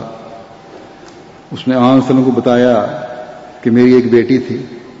رہا تھا۔ اس نے حضرت صلی اللہ علیہ وسلم کو بتایا کہ میری ایک بیٹی تھی،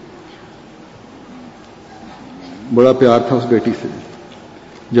 بڑا پیار تھا اس بیٹی سے۔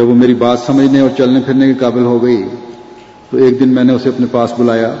 جب وہ میری بات سمجھنے اور چلنے پھرنے کے قابل ہو گئی تو ایک دن میں نے اسے اپنے پاس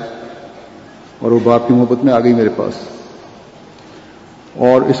بلایا اور وہ باپ کی محبت میں آ گئی میرے پاس،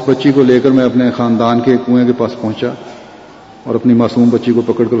 اور اس بچی کو لے کر میں اپنے خاندان کے کنویں کے پاس پہنچا اور اپنی معصوم بچی کو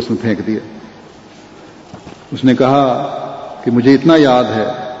پکڑ کر اس میں پھینک دیا۔ اس نے کہا کہ مجھے اتنا یاد ہے،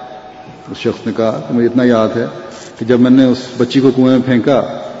 اس شخص نے کہا کہ مجھے اتنا یاد ہے کہ جب میں نے اس بچی کو کنویں میں پھینکا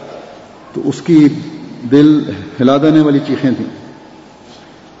تو اس کی دل ہلا دینے والی چیخیں تھیں،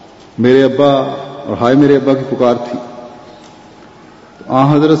 میرے ابا اور ہائے میرے ابا کی پکار تھی۔ تو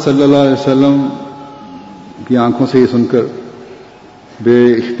حضرت صلی اللہ علیہ وسلم کی آنکھوں سے یہ سن کر بے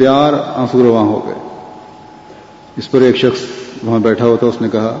اختیار آنسو رواں ہو گئے۔ اس پر ایک شخص وہاں بیٹھا ہوا تھا، اس نے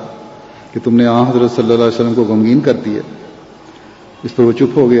کہا کہ تم نے حضرت صلی اللہ علیہ وسلم کو غمگین کر دیا۔ اس پر وہ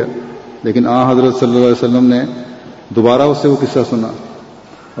چپ ہو گیا، لیکن حضرت صلی اللہ علیہ وسلم نے دوبارہ اس سے وہ قصہ سنا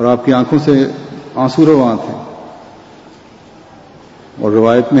اور آپ کی آنکھوں سے آنسو رواں تھے، اور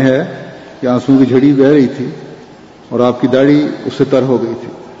روایت میں ہے کہ آنسو کی جھڑی بہہ رہی تھی اور آپ کی داڑھی اس سے تر ہو گئی تھی۔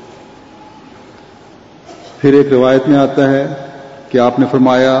 پھر ایک روایت میں آتا ہے کہ آپ نے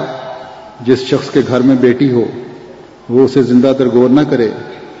فرمایا جس شخص کے گھر میں بیٹی ہو وہ اسے زندہ درگور نہ کرے،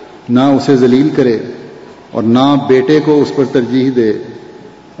 نہ اسے ذلیل کرے، اور نہ بیٹے کو اس پر ترجیح دے،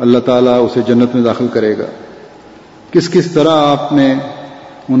 اللہ تعالیٰ اسے جنت میں داخل کرے گا۔ کس طرح آپ نے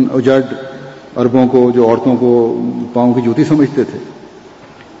ان اجڑ عربوں کو جو عورتوں کو پاؤں کی جوتی سمجھتے تھے،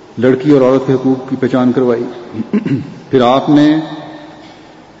 لڑکی اور عورت کے حقوق کی پہچان کروائی۔ پھر آپ نے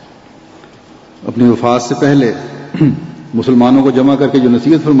اپنی وفات سے پہلے مسلمانوں کو جمع کر کے جو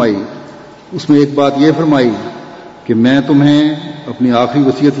نصیحت فرمائی اس میں ایک بات یہ فرمائی کہ میں تمہیں اپنی آخری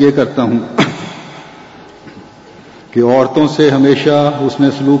وصیت یہ کرتا ہوں کہ عورتوں سے ہمیشہ حسن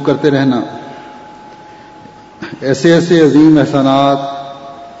سلوک کرتے رہنا۔ ایسے عظیم احسانات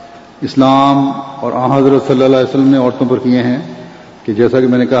اسلام اور حضرت صلی اللہ علیہ وسلم نے عورتوں پر کیے ہیں کہ جیسا کہ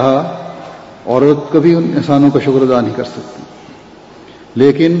میں نے کہا عورت کبھی ان احسانوں کا شکر ادا نہیں کر سکتی،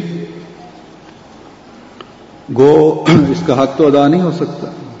 لیکن گو اس کا حق تو ادا نہیں ہو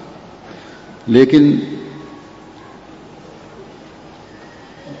سکتا، لیکن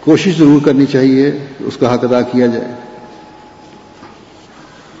کوشش ضرور کرنی چاہیے کہ اس کا حق ادا کیا جائے۔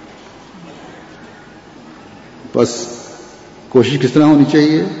 بس کوشش کس طرح ہونی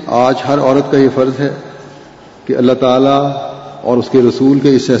چاہیے؟ آج ہر عورت کا یہ فرض ہے کہ اللہ تعالیٰ اور اس کے رسول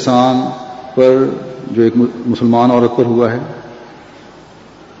کے اس احسان پر جو ایک مسلمان عورت پر ہوا ہے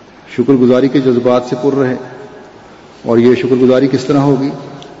شکر گزاری کے جذبات سے پر رہے۔ اور یہ شکر گزاری کس طرح ہوگی؟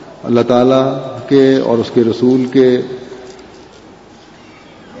 اللہ تعالیٰ کے اور اس کے رسول کے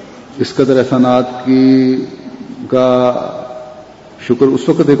اس قدر احسانات کا شکر اس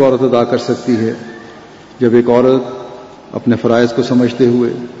وقت ایک عورت ادا کر سکتی ہے جب ایک عورت اپنے فرائض کو سمجھتے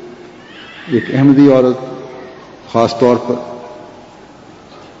ہوئے، ایک احمدی عورت خاص طور پر،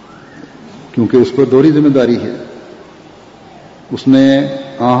 کیونکہ اس پر دوہری ذمہ داری ہے، اس نے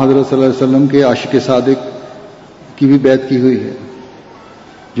حضرت صلی اللہ علیہ وسلم کے عاشق صادق کی بھی بیعت کی ہوئی ہے،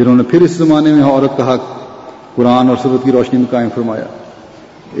 جنہوں نے پھر اس زمانے میں عورت کا حق قرآن اور سنت کی روشنی میں قائم فرمایا۔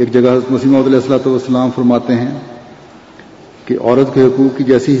 ایک جگہ حضرت مسیح موعود علیہ السلام فرماتے ہیں کہ عورت کے حقوق کی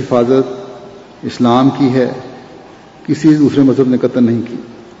جیسی حفاظت اسلام کی ہے کسی دوسرے مذہب نے قطعاً نہیں کی۔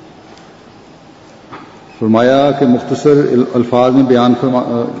 فرمایا کہ مختصر الفاظ میں بیان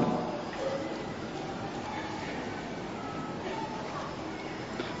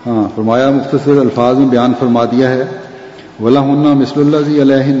فرما دیا ہے وَلَهُنَّ مِثْلُ الَّذِي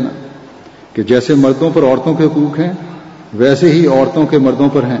عَلَيْهِنَّ کہ جیسے مردوں پر عورتوں کے حقوق ہیں ویسے ہی عورتوں کے مردوں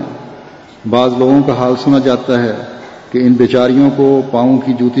پر ہیں۔ بعض لوگوں کا حال سنا جاتا ہے کہ ان بیچاریوں کو پاؤں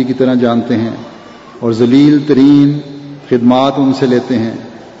کی جوتی کی طرح جانتے ہیں اور ذلیل ترین خدمات ان سے لیتے ہیں،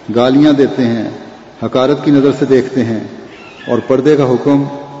 گالیاں دیتے ہیں، حقارت کی نظر سے دیکھتے ہیں، اور پردے کا حکم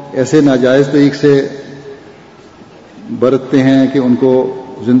ایسے ناجائز طریق سے برتتے ہیں کہ ان کو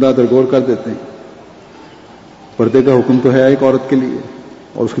زندہ درگور کر دیتے ہیں۔ پردے کا حکم تو ہے ایک عورت کے لیے،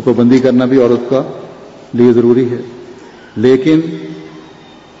 اور اس کی پابندی کرنا بھی عورت کا لیے ضروری ہے، لیکن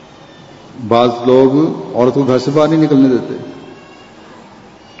بعض لوگ عورت کو گھر سے باہر نہیں نکلنے دیتے،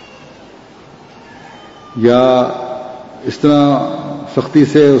 یا اس طرح سختی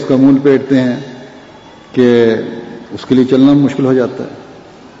سے اس کا منہ لپیٹتے ہیں کہ اس کے لیے چلنا مشکل ہو جاتا ہے۔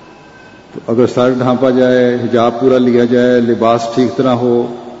 تو اگر سر ڈھانپا جائے، حجاب پورا لیا جائے، لباس ٹھیک طرح ہو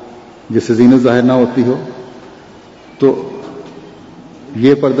جس سے زینت ظاہر نہ ہوتی ہو، تو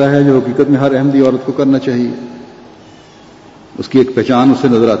یہ پردہ ہے جو حقیقت میں ہر احمدی عورت کو کرنا چاہیے، اس کی ایک پہچان اس سے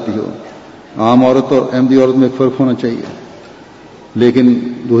نظر آتی ہو۔ عام عورت اور احمدی عورت میں ایک فرق ہونا چاہیے، لیکن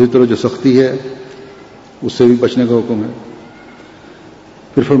دوسری طرف جو سختی ہے اس سے بھی بچنے کا حکم ہے۔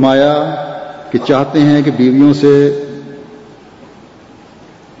 پھر فرمایا کہ چاہتے ہیں کہ بیویوں سے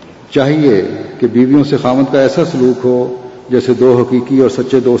چاہیے کہ بیویوں سے خاوند کا ایسا سلوک ہو جیسے دو حقیقی اور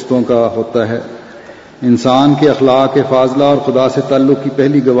سچے دوستوں کا ہوتا ہے۔ انسان کے اخلاق فاضلہ اور خدا سے تعلق کی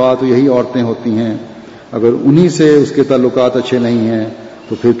پہلی گواہ تو یہی عورتیں ہوتی ہیں، اگر انہی سے اس کے تعلقات اچھے نہیں ہیں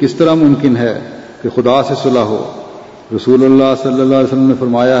تو پھر کس طرح ممکن ہے کہ خدا سے صلح ہو؟ رسول اللہ صلی اللہ علیہ وسلم نے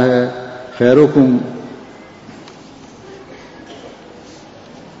فرمایا ہے خیرکم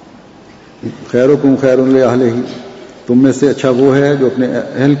خیر لأہلہ، تم میں سے اچھا وہ ہے جو اپنے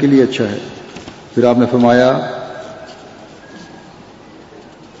اہل کے لیے اچھا ہے۔ پھر آپ نے فرمایا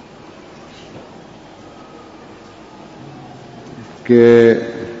کہ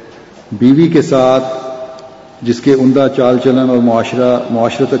بیوی کے ساتھ جس کے عمدہ چال چلن اور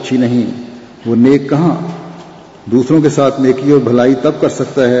معاشرت اچھی نہیں وہ نیک کہاں؟ دوسروں کے ساتھ نیکی اور بھلائی تب کر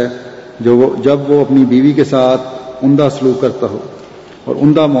سکتا ہے جب وہ اپنی بیوی کے ساتھ عمدہ سلوک کرتا ہو اور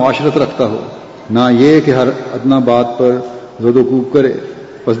عمدہ معاشرت رکھتا ہو، نہ یہ کہ ہر ادنا بات پر زد و کوب کرے۔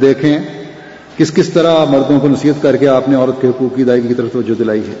 پس دیکھیں کس طرح مردوں کو نصیحت کر کے آپ نے عورت کے حقوق کی ادائیگی کی طرف توجہ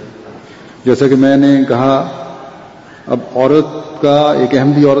دلائی ہے۔ جیسا کہ میں نے کہا، اب عورت کا ایک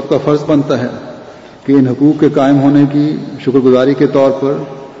احمدی عورت کا فرض بنتا ہے کہ ان حقوق کے قائم ہونے کی شکر گزاری کے طور پر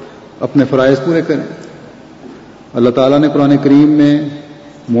اپنے فرائض پورے کریں۔ اللہ تعالیٰ نے قرآن کریم میں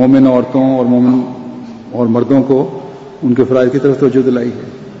مومن عورتوں اور مردوں کو ان کے فرائض کی طرف توجہ دلائی ہے۔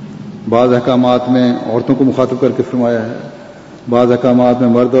 بعض احکامات میں عورتوں کو مخاطب کر کے فرمایا ہے، بعض احکامات میں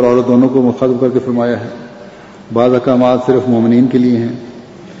مرد اور عورت دونوں کو مخاطب کر کے فرمایا ہے، بعض احکامات صرف مومنین کے لیے ہیں،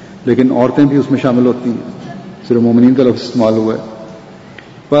 لیکن عورتیں بھی اس میں شامل ہوتی ہیں، صرف مومنین کا لفظ استعمال ہوا ہے۔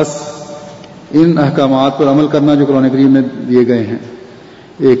 بس ان احکامات پر عمل کرنا جو قرآن کریم میں دیے گئے ہیں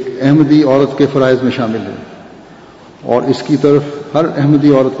ایک احمدی عورت کے فرائض میں شامل ہے، اور اس کی طرف ہر احمدی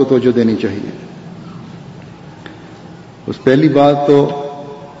عورت کو توجہ دینی چاہیے۔ اس پہلی بات تو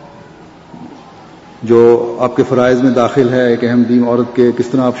جو آپ کے فرائض میں داخل ہے ایک احمدی عورت کے کس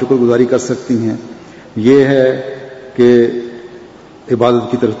طرح آپ شکر گزاری کر سکتی ہیں، یہ ہے کہ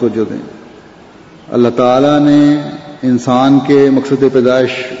عبادت کی طرف توجہ دیں۔ اللہ تعالیٰ نے انسان کے مقصد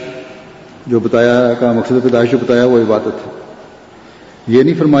پیدائش جو بتایا وہ عبادت ہے۔ یہ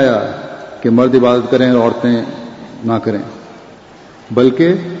نہیں فرمایا کہ مرد عبادت کریں اور عورتیں نہ کریں،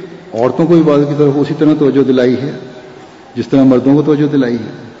 بلکہ عورتوں کو عبادت کی طرف اسی طرح توجہ دلائی ہے جس طرح مردوں کو توجہ دلائی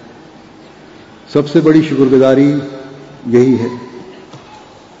ہے۔ سب سے بڑی شکر گزاری یہی ہے،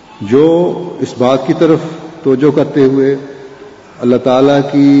 جو اس بات کی طرف توجہ کرتے ہوئے اللہ تعالیٰ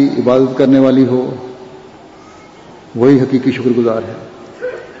کی عبادت کرنے والی ہو وہی حقیقی شکر گزار ہے۔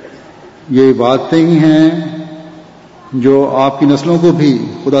 یہ باتیں ہی ہیں جو آپ کی نسلوں کو بھی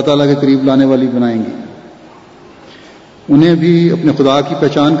خدا تعالیٰ کے قریب لانے والی بنائیں گی، انہیں بھی اپنے خدا کی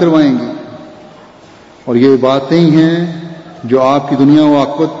پہچان کروائیں گی، اور یہ باتیں ہی ہیں جو آپ کی دنیا و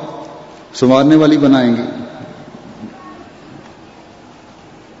آخرت سنوارنے والی بنائیں گی۔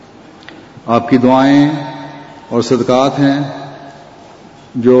 آپ کی دعائیں اور صدقات ہیں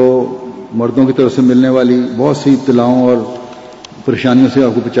جو مردوں کی طرف سے ملنے والی بہت سی ابتلاؤں اور پریشانیوں سے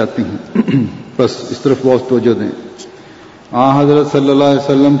آپ کو بچاتی ہیں، بس اس طرف بہت توجہ دیں۔ حضرت صلی اللہ علیہ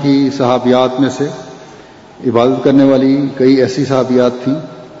وسلم کی صحابیات میں سے عبادت کرنے والی کئی ایسی صحابیات تھیں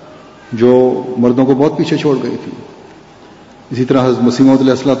جو مردوں کو بہت پیچھے چھوڑ گئی تھیں۔ اسی طرح حضرت مسیح موعود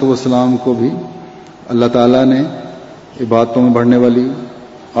علیہ الصلوۃ والسلام کو بھی اللہ تعالیٰ نے عبادتوں میں بڑھنے والی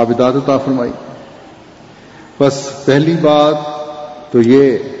عابدات عطا فرمائی۔ بس پہلی بات تو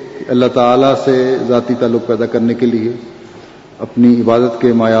یہ کہ اللہ تعالیٰ سے ذاتی تعلق پیدا کرنے کے لیے اپنی عبادت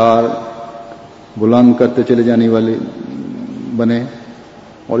کے معیار بلند کرتے چلے جانے والے بنے،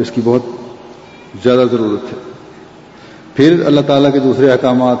 اور اس کی بہت زیادہ ضرورت ہے۔ پھر اللہ تعالیٰ کے دوسرے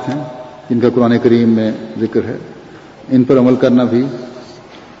احکامات ہیں جن کا قرآن کریم میں ذکر ہے، ان پر عمل کرنا بھی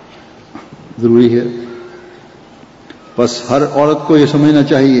ضروری ہے۔ بس ہر عورت کو یہ سمجھنا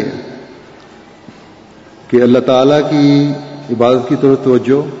چاہیے کہ اللہ تعالیٰ کی عبادت کی طرف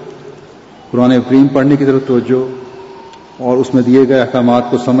توجہ، قرآن کریم پڑھنے کی طرف توجہ، اور اس میں دیے گئے احکامات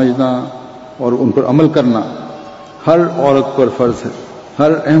کو سمجھنا اور ان پر عمل کرنا ہر عورت پر فرض ہے،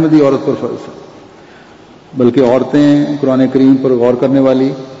 ہر احمدی عورت پر فرض ہے۔ بلکہ عورتیں قرآن کریم پر غور کرنے والی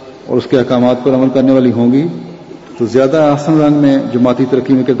اور اس کے احکامات پر عمل کرنے والی ہوں گی تو زیادہ احسن رنگ میں جماعتی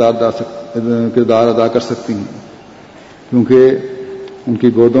ترقی میں کردار ادا کر سکتی ہیں، کیونکہ ان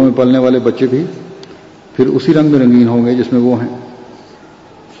کی گودوں میں پلنے والے بچے بھی پھر اسی رنگ میں رنگین ہوں گے جس میں وہ ہیں۔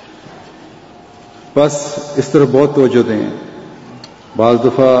 بس اس طرف بہت توجہ دیں۔ بعض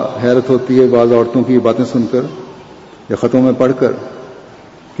دفعہ حیرت ہوتی ہے بعض عورتوں کی باتیں سن کر یا خطوں میں پڑھ کر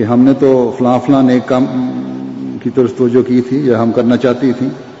کہ ہم نے تو فلاں نیک کام کی طرف توجہ کی تھی یا ہم کرنا چاہتی تھیں،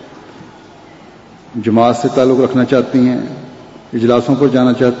 جماعت سے تعلق رکھنا چاہتی ہیں، اجلاسوں پر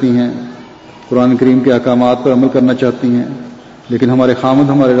جانا چاہتی ہیں، قرآن کریم کے احکامات پر عمل کرنا چاہتی ہیں، لیکن ہمارے خامد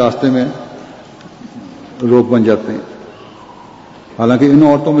ہمارے راستے میں روک بن جاتے ہیں۔ حالانکہ ان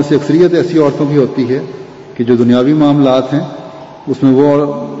عورتوں میں سے اکثریت ایسی عورتوں کی ہوتی ہے کہ جو دنیاوی معاملات ہیں اس میں وہ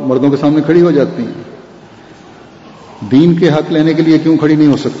مردوں کے سامنے کھڑی ہو جاتی ہیں، دین کے حق لینے کے لیے کیوں کھڑی نہیں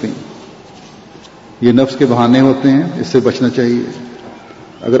ہو سکتی؟ یہ نفس کے بہانے ہوتے ہیں، اس سے بچنا چاہیے۔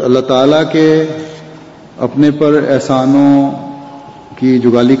 اگر اللہ تعالیٰ کے اپنے پر احسانوں کی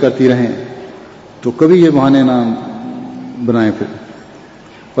جگالی کرتی رہیں تو کبھی یہ بہانے نہ بنائیں۔ پھر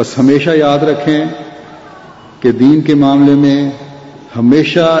بس ہمیشہ یاد رکھیں کہ دین کے معاملے میں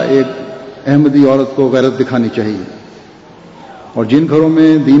ہمیشہ ایک احمدی عورت کو غیرت دکھانی چاہیے، اور جن گھروں میں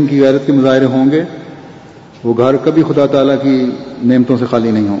دین کی غیرت کے مظاہرے ہوں گے وہ گھر کبھی خدا تعالیٰ کی نعمتوں سے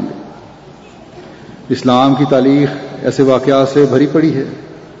خالی نہیں ہوں گے۔ اسلام کی تاریخ ایسے واقعات سے بھری پڑی ہے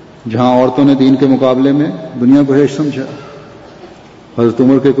جہاں عورتوں نے دین کے مقابلے میں دنیا کو ہیش سمجھا۔ حضرت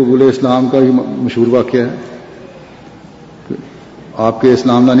عمر کے قبول اسلام کا بھی مشہور واقعہ ہے۔ آپ کے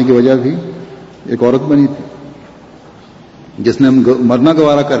اسلام لانے کی وجہ بھی ایک عورت بنی تھی جس نے مرنا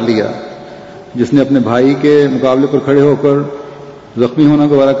گوارا کر لیا، جس نے اپنے بھائی کے مقابلے پر کھڑے ہو کر زخمی ہونا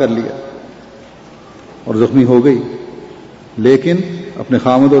گوارا کر لیا اور زخمی ہو گئی، لیکن اپنے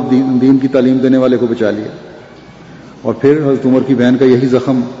خامد اور دین کی تعلیم دینے والے کو بچا لیا۔ اور پھر حضرت عمر کی بہن کا یہی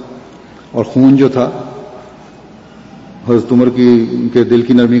زخم اور خون جو تھا حضرت عمر کے دل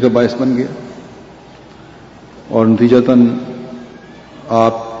کی نرمی کا باعث بن گیا، اور نتیجتاً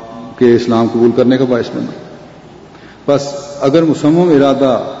آپ کے اسلام قبول کرنے کا باعث بنا۔ بس اگر مصمم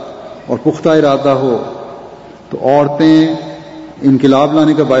ارادہ اور پختہ ارادہ ہو تو عورتیں انقلاب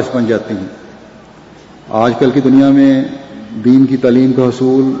لانے کا باعث بن جاتی ہیں۔ آج کل کی دنیا میں دین کی تعلیم کا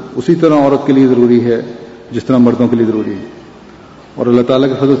حصول اسی طرح عورت کے لیے ضروری ہے جس طرح مردوں کے لیے ضروری ہے، اور اللہ تعالیٰ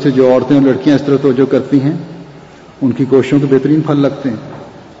کے فضل سے جو عورتیں اور لڑکیاں اس طرح توجہ کرتی ہیں ان کی کوششوں کے بہترین پھل لگتے ہیں۔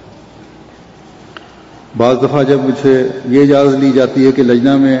 بعض دفعہ جب مجھے یہ اجازت لی جاتی ہے کہ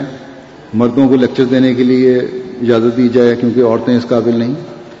لجنہ میں مردوں کو لیکچر دینے کے لیے اجازت دی جائے کیونکہ عورتیں اس قابل نہیں،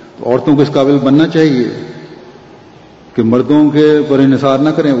 تو عورتوں کو اس قابل بننا چاہیے کہ مردوں کے پر انحصار نہ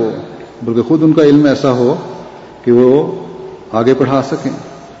کریں وہ، بلکہ خود ان کا علم ایسا ہو کہ وہ آگے پڑھا سکیں۔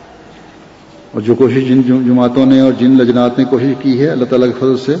 اور جو کوشش جن جماعتوں نے اور جن لجنات نے کوشش کی ہے اللہ تعالیٰ کے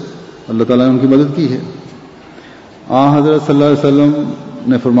فضل سے اللہ تعالیٰ نے ان کی مدد کی ہے۔ حضرت صلی اللہ علیہ وسلم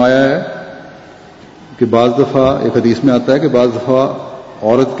نے فرمایا ہے کہ بعض دفعہ ایک حدیث میں آتا ہے کہ بعض دفعہ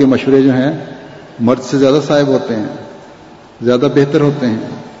عورت کے مشورے جو ہیں مرد سے زیادہ صائب ہوتے ہیں، زیادہ بہتر ہوتے ہیں۔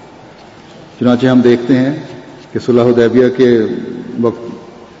 چنانچہ ہم دیکھتے ہیں کہ صلح حدیبیہ کے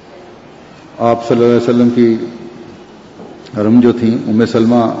وقت آپ صلی اللہ علیہ وسلم کی حرم جو تھیں ام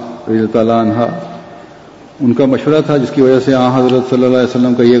سلمہ رضی اللہ تعالیٰ عنہا، ان کا مشورہ تھا جس کی وجہ سے حضرت صلی اللہ علیہ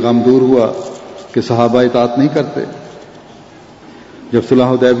وسلم کا یہ غم دور ہوا کہ صحابہ اطاعت نہیں کرتے۔ جب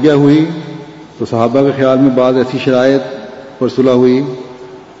صلح حدیبیہ ہوئی تو صحابہ کے خیال میں بعض ایسی شرائط پر صلح ہوئی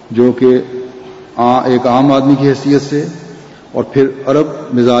جو کہ ایک عام آدمی کی حیثیت سے اور پھر عرب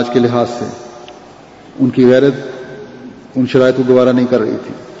مزاج کے لحاظ سے ان کی غیرت ان شرائط کو گوارا نہیں کر رہی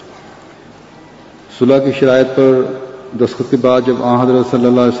تھی. صلح کی شرائط پر دستخط کے بعد جب آن حضرت صلی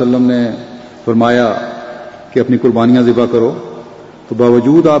اللہ علیہ وسلم نے فرمایا کہ اپنی قربانیاں ذبح کرو، تو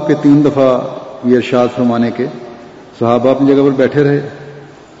باوجود آپ کے 3 دفعہ یہ ارشاد فرمانے کے صحابہ اپنی جگہ پر بیٹھے رہے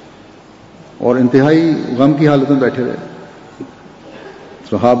اور انتہائی غم کی حالت میں بیٹھے رہے.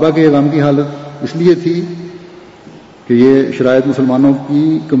 صحابہ کے غم کی حالت اس لیے تھی کہ یہ شرائط مسلمانوں کی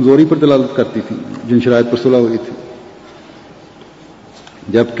کمزوری پر دلالت کرتی تھی جن شرائط پر صلح ہوئی تھی،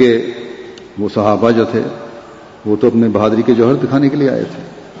 جبکہ وہ صحابہ جو تھے وہ تو اپنے بہادری کے جوہر دکھانے کے لیے آئے تھے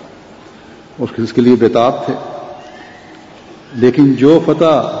اور اس کے لیے بےتاب تھے. لیکن جو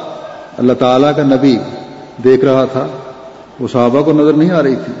فتح اللہ تعالیٰ کا نبی دیکھ رہا تھا وہ صحابہ کو نظر نہیں آ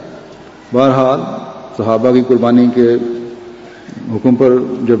رہی تھی. بہرحال صحابہ کی قربانی کے حکم پر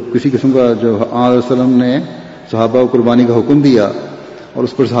جب کسی قسم کا جو آن علیہ وسلم نے صحابہ کو قربانی کا حکم دیا اور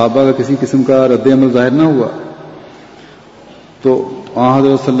اس پر صحابہ کا کسی قسم کا رد عمل ظاہر نہ ہوا تو آن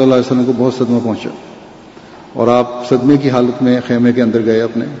حضرت صلی اللہ علیہ وسلم کو بہت صدمہ پہنچا اور آپ صدمے کی حالت میں خیمے کے اندر گئے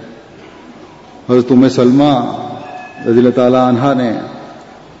اپنے. حضرت ام سلمہ رضی اللہ تعالیٰ عنہا نے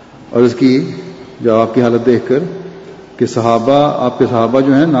عرض کی جب آپ کی حالت دیکھ کر کہ صحابہ آپ کے صحابہ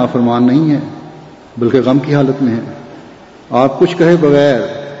جو ہیں نافرمان نہیں ہیں بلکہ غم کی حالت میں ہیں، آپ کچھ کہے بغیر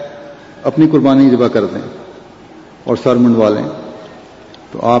اپنی قربانی ذبح کر دیں اور سر منڈوا لیں.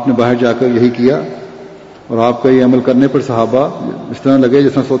 تو آپ نے باہر جا کر یہی کیا اور آپ کا یہ عمل کرنے پر صحابہ اس طرح لگے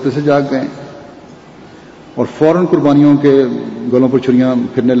جس طرح سوتے سے جاگ گئے اور فوراً قربانیوں کے گلوں پر چھریاں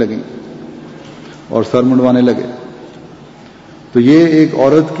پھرنے لگیں اور سر منڈوانے لگے. تو یہ ایک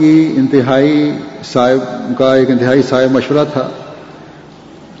عورت کی انتہائی صائب مشورہ تھا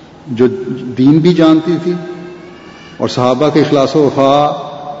جو دین بھی جانتی تھی اور صحابہ کے اخلاص و وفا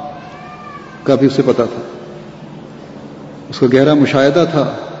کا بھی اسے پتہ تھا. اس کا گہرا مشاہدہ تھا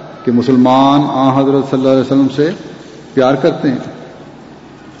کہ مسلمان آن حضرت صلی اللہ علیہ وسلم سے پیار کرتے ہیں.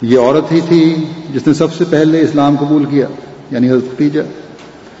 یہ عورت ہی تھی جس نے سب سے پہلے اسلام قبول کیا، یعنی حضرت خدیجہ.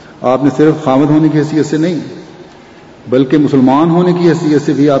 آپ نے صرف خامد ہونے کی حیثیت سے نہیں بلکہ مسلمان ہونے کی حیثیت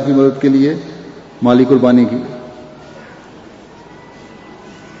سے بھی آپ کی مدد کے لیے مالی قربانی کی.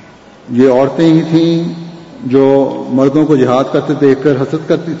 یہ عورتیں ہی تھیں جو مردوں کو جہاد کرتے دیکھ کر حسد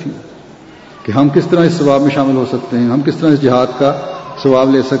کرتی تھیں کہ ہم کس طرح اس ثواب میں شامل ہو سکتے ہیں، ہم کس طرح اس جہاد کا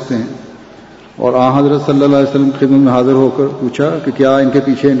ثواب لے سکتے ہیں. اور آن حضرت صلی اللہ علیہ وسلم کی خدمت میں حاضر ہو کر پوچھا کہ کیا ان کے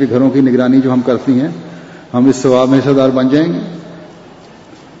پیچھے ان کے گھروں کی نگرانی جو ہم کرتی ہیں ہم اس ثواب میں حصہ دار بن جائیں گے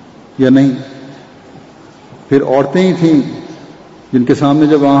یا نہیں. پھر عورتیں ہی تھیں جن کے سامنے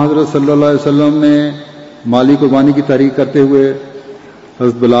جب آن حضرت صلی اللہ علیہ وسلم نے مالی قربانی کی تحریک کرتے ہوئے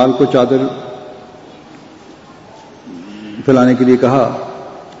حضرت بلال کو چادر پھیلانے کے لیے کہا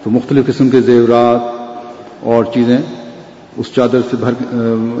تو مختلف قسم کے زیورات اور چیزیں اس چادر سے بھر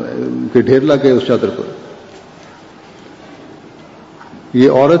کے ڈھیر لگ گئے اس چادر پر. یہ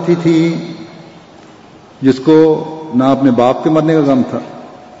عورت ہی تھی جس کو نہ اپنے باپ کے مرنے کا غم تھا،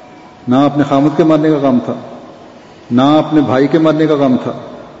 نہ اپنے خامد کے مرنے کا غم تھا، نہ اپنے بھائی کے مرنے کا غم تھا.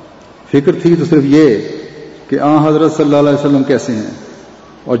 فکر تھی تو صرف یہ کہ آن حضرت صلی اللہ علیہ وسلم کیسے ہیں.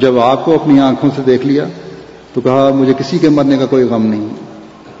 اور جب آپ کو اپنی آنکھوں سے دیکھ لیا تو کہا مجھے کسی کے مرنے کا کوئی غم نہیں.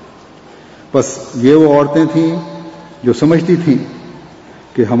 بس یہ وہ عورتیں تھیں جو سمجھتی تھیں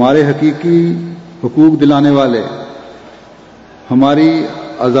کہ ہمارے حقیقی حقوق دلانے والے، ہماری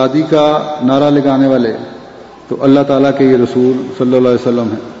آزادی کا نعرہ لگانے والے تو اللہ تعالیٰ کے یہ رسول صلی اللہ علیہ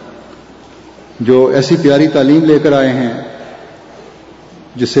وسلم ہیں جو ایسی پیاری تعلیم لے کر آئے ہیں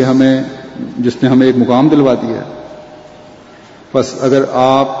جس نے ہمیں ایک مقام دلوا دیا. بس اگر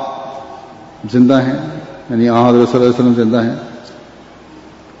آپ زندہ ہیں، یعنی آن حضرت صلی اللہ علیہ وسلم زندہ ہیں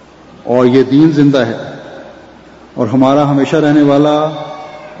اور یہ دین زندہ ہے اور ہمارا ہمیشہ رہنے والا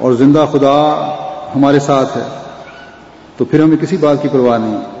اور زندہ خدا ہمارے ساتھ ہے تو پھر ہمیں کسی بات کی پرواہ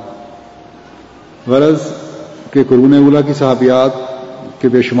نہیں. غرض کہ قرون اولیٰ کی صحابیات کے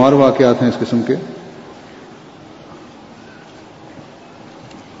بے شمار واقعات ہیں اس قسم کے.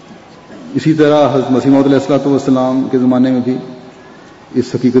 اسی طرح حضرت مسیح موعود علیہ السلام کے زمانے میں بھی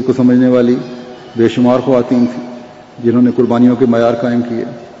اس حقیقت کو سمجھنے والی بے شمار خواتین تھیں جنہوں نے قربانیوں کے معیار قائم کیے.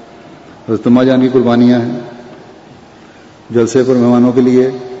 حضرت اماں جان کی قربانیاں ہیں، جلسے پر مہمانوں کے لیے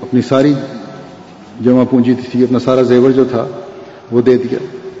اپنی ساری جمع پونجی تھی، اپنا سارا زیور جو تھا وہ دے دیا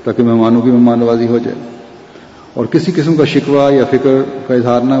تاکہ مہمانوں کی مہمان نوازی ہو جائے. اور کسی قسم کا شکوہ یا فکر کا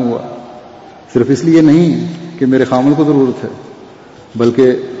اظہار نہ ہوا، صرف اس لیے نہیں کہ میرے خامن کو ضرورت ہے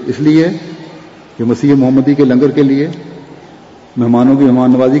بلکہ اس لیے کہ مسیح محمدی کے لنگر کے لیے مہمانوں کی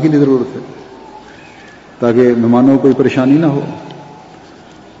مہمان نوازی کے لیے ضرورت ہے تاکہ مہمانوں کو کوئی پریشانی نہ ہو.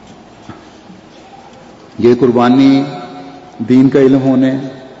 یہ قربانی دین کا علم ہونے،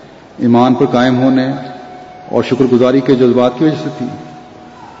 ایمان پر قائم ہونے اور شکر گزاری کے جذبات کی وجہ سے تھی۔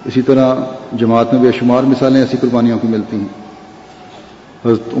 اسی طرح جماعت میں بے شمار مثالیں ایسی قربانیوں کی ملتی ہیں۔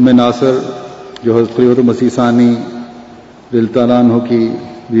 حضرت ام ناصر جو حضرت خلیفۃ المسیح ثانی رضی اللہ تعالیٰ عنہ کی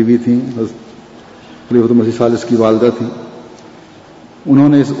بیوی تھیں، حضرت خلیفۃ المسیح ثالث کی والدہ تھیں، انہوں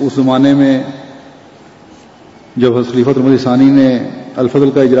نے اس زمانے میں جب حضرت خلیفۃ المسیح ثانی نے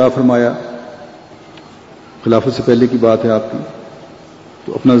الفضل کا اجرا فرمایا، خلافت سے پہلے کی بات ہے آپ کی،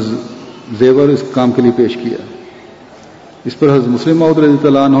 تو اپنا زیور اس کام کے لیے پیش کیا۔ اس پر حضرت مسلم موعود رضی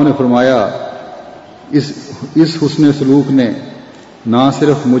اللہ عنہ نے فرمایا، اس حسن سلوک نے نہ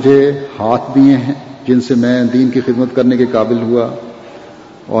صرف مجھے ہاتھ دیے ہیں جن سے میں دین کی خدمت کرنے کے قابل ہوا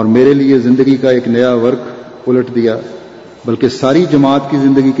اور میرے لیے زندگی کا ایک نیا ورق الٹ دیا، بلکہ ساری جماعت کی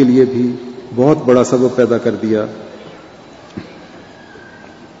زندگی کے لیے بھی بہت بڑا سبب پیدا کر دیا۔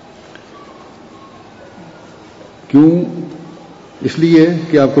 کیوں؟ اس لیے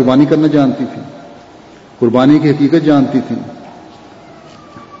کہ آپ قربانی کرنا جانتی تھیں، قربانی کی حقیقت جانتی تھیں،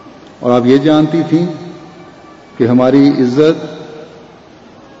 اور آپ یہ جانتی تھیں کہ ہماری عزت،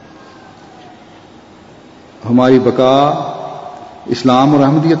 ہماری بقا اسلام اور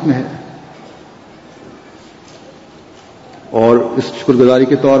احمدیت میں ہے، اور اس شکر گزاری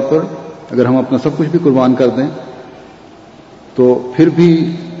کے طور پر اگر ہم اپنا سب کچھ بھی قربان کر دیں تو پھر بھی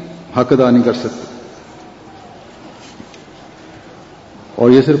حق ادا نہیں کر سکتے۔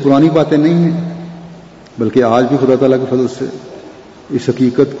 اور یہ صرف پرانی باتیں نہیں ہیں، بلکہ آج بھی خدا تعالیٰ کے فضل سے اس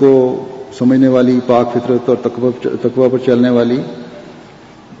حقیقت کو سمجھنے والی، پاک فطرت اور تقوی پر چلنے والی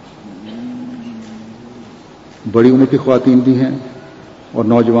بڑی عمر کی خواتین بھی ہیں اور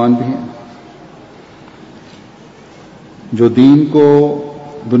نوجوان بھی ہیں، جو دین کو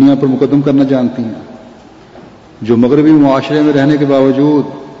دنیا پر مقدم کرنا جانتی ہیں، جو مغربی معاشرے میں رہنے کے باوجود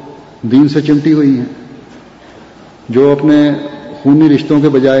دین سے چمٹی ہوئی ہیں، جو اپنے خونی رشتوں کے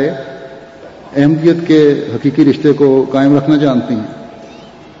بجائے احمدیت کے حقیقی رشتے کو قائم رکھنا جانتی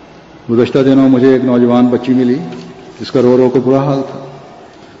ہیں۔ گزشتہ دنوں مجھے ایک نوجوان بچی ملی جس کا رو رو کے برا حال تھا،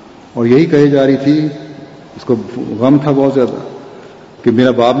 اور یہی کہی جا رہی تھی، اس کو غم تھا بہت زیادہ کہ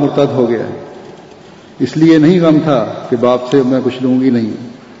میرا باپ مرتد ہو گیا ہے۔ اس لیے نہیں غم تھا کہ باپ سے میں کچھ لوں گی نہیں،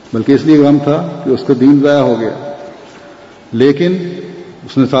 بلکہ اس لیے غم تھا کہ اس کا دین ضائع ہو گیا۔ لیکن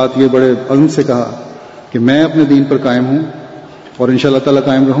اس نے ساتھ یہ بڑے عزم سے کہا کہ میں اپنے دین پر قائم ہوں اور انشاءاللہ تعالیٰ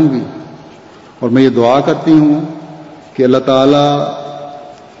قائم رہوں گی، اور میں یہ دعا کرتی ہوں کہ اللہ تعالیٰ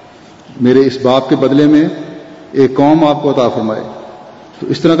میرے اس باپ کے بدلے میں ایک قوم آپ کو عطا فرمائے۔ تو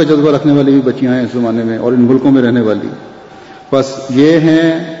اس طرح کا جذبہ رکھنے والی بھی بچیاں ہیں اس زمانے میں اور ان ملکوں میں رہنے والی۔ بس یہ ہیں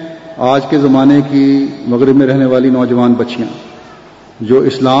آج کے زمانے کی مغرب میں رہنے والی نوجوان بچیاں، جو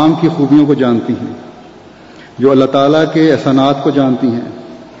اسلام کی خوبیوں کو جانتی ہیں، جو اللہ تعالیٰ کے احسانات کو جانتی ہیں،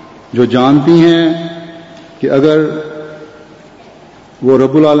 جو جانتی ہیں کہ اگر وہ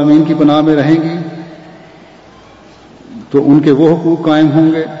رب العالمین کی پناہ میں رہیں گی تو ان کے وہ حقوق قائم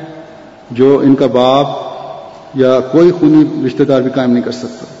ہوں گے جو ان کا باپ یا کوئی خونی رشتہ دار بھی قائم نہیں کر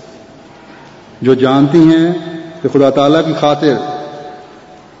سکتا، جو جانتی ہیں کہ خدا تعالیٰ کی خاطر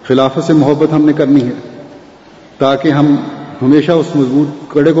خلافت سے محبت ہم نے کرنی ہے تاکہ ہم ہمیشہ اس مضبوط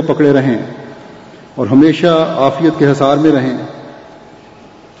کڑے کو پکڑے رہیں اور ہمیشہ عافیت کے حصار میں رہیں،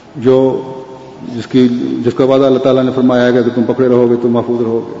 جس کا وعدہ اللہ تعالیٰ نے فرمایا ہے کہ تم پکڑے رہو گے تو محفوظ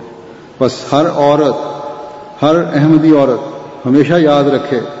رہو گے۔ بس ہر عورت، ہر احمدی عورت ہمیشہ یاد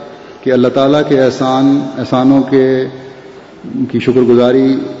رکھے کہ اللہ تعالیٰ کے احسانوں کی شکر گزاری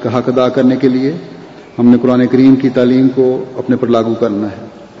کا حق ادا کرنے کے لیے ہم نے قرآن کریم کی تعلیم کو اپنے پر لاگو کرنا ہے،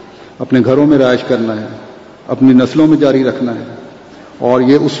 اپنے گھروں میں رائج کرنا ہے، اپنی نسلوں میں جاری رکھنا ہے، اور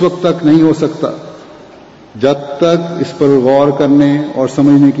یہ اس وقت تک نہیں ہو سکتا جب تک اس پر غور کرنے اور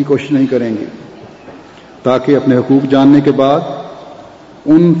سمجھنے کی کوشش نہیں کریں گے، تاکہ اپنے حقوق جاننے کے بعد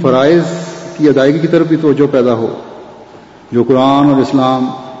ان فرائض کی ادائیگی کی طرف بھی توجہ پیدا ہو جو قرآن اور اسلام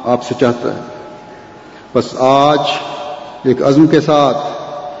آپ سے چاہتا ہے۔ بس آج ایک عزم کے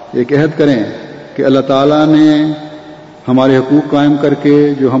ساتھ ایک عہد کریں کہ اللہ تعالیٰ نے ہمارے حقوق قائم کر کے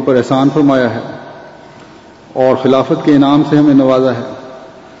جو ہم پر احسان فرمایا ہے اور خلافت کے انعام سے ہمیں نوازا ہے،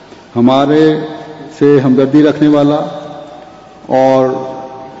 ہمارے سے ہمدردی رکھنے والا اور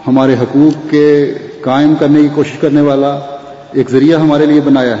ہمارے حقوق کے قائم کرنے کی کوشش کرنے والا ایک ذریعہ ہمارے لیے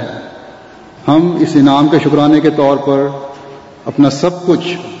بنایا ہے۔ ہم اس انعام کے شکرانے کے طور پر اپنا سب کچھ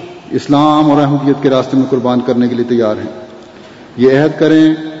اسلام اور احمدیت کے راستے میں قربان کرنے کے لیے تیار ہیں۔ یہ عہد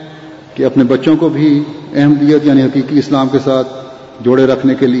کریں کہ اپنے بچوں کو بھی احمدیت یعنی حقیقی اسلام کے ساتھ جوڑے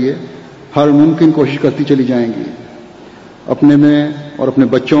رکھنے کے لیے ہر ممکن کوشش کرتی چلی جائیں گی، اپنے میں اور اپنے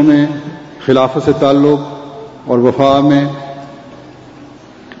بچوں میں خلافت سے تعلق اور وفا میں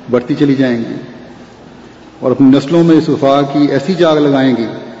بڑھتی چلی جائیں گی۔ اور اپنی نسلوں میں اس وفا کی ایسی جاگ لگائیں گی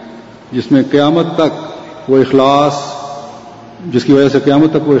جس میں قیامت تک وہ اخلاص، جس کی وجہ سے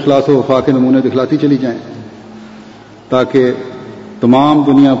قیامت تک وہ اخلاص و وفا کے نمونے دکھلاتی چلی جائیں، تاکہ تمام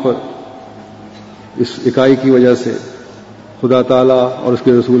دنیا پر اس اکائی کی وجہ سے خدا تعالیٰ اور اس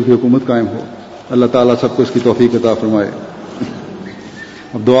کے رسول کی حکومت قائم ہو۔ اللہ تعالیٰ سب کو اس کی توفیق عطا فرمائے۔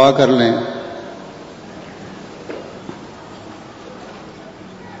 اب دعا کر لیں۔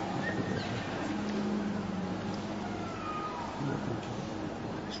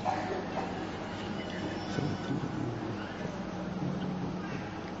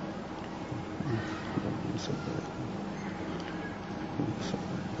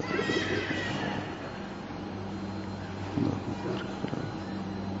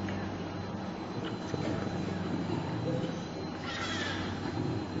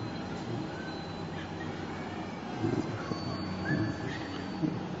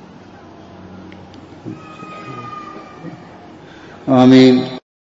 آمین۔